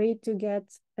great to get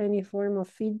any form of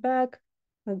feedback.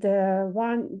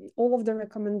 All of the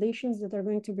recommendations that are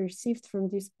going to be received from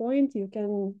this point, you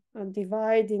can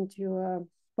divide into a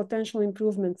potential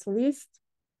improvements list.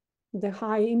 The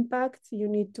high impact you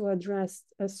need to address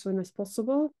as soon as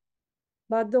possible,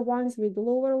 but the ones with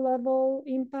lower level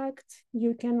impact,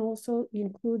 you can also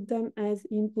include them as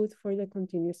input for the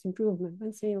continuous improvement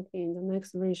and say, okay, in the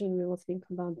next version, we will think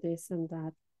about this and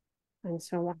that, and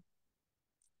so on.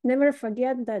 Never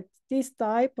forget that this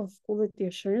type of quality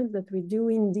assurance that we do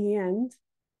in the end,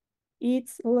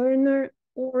 it's learner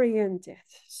oriented.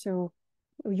 So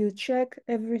you check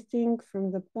everything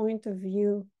from the point of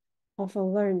view of a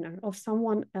learner, of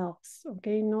someone else,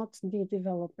 okay? Not the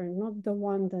developer, not the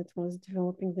one that was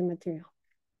developing the material.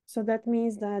 So that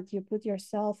means that you put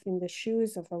yourself in the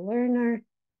shoes of a learner.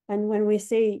 And when we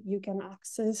say you can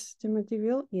access the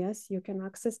material, yes, you can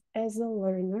access as a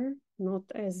learner, not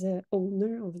as an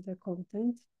owner of the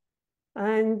content.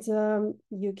 And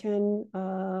you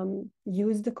can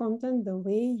use the content the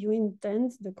way you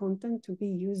intend the content to be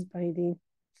used by the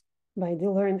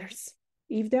learners.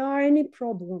 If there are any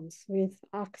problems with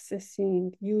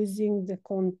accessing, using the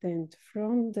content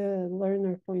from the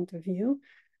learner point of view,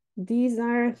 these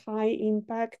are high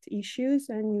impact issues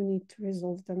and you need to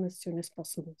resolve them as soon as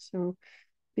possible. So,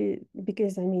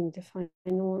 because I mean, the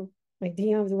final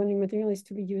idea of the learning material is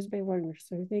to be used by learners.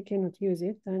 So if they cannot use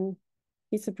it, then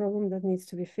it's a problem that needs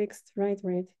to be fixed right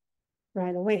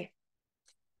away.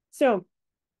 So,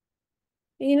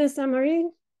 in a summary,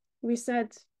 we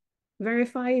said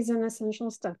verify is an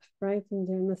essential step, right? In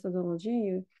the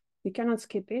methodology, you cannot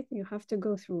skip it. You have to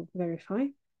go through verify.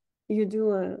 You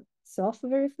do a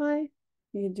self-verify.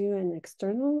 You do an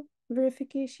external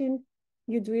verification.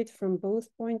 You do it from both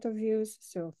point of views.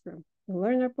 So from the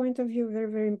learner point of view, very,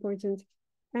 very important.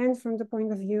 And from the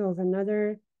point of view of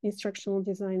another instructional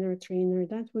designer, trainer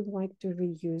that would like to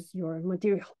reuse your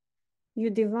material.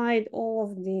 You divide all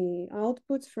of the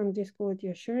outputs from this quality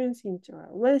assurance into a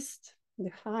list. The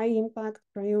high impact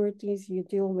priorities you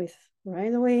deal with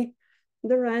right away.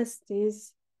 The rest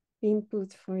is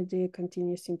input for the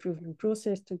continuous improvement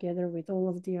process together with all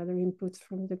of the other inputs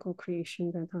from the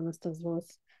co-creation that Anastas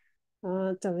was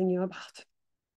telling you about.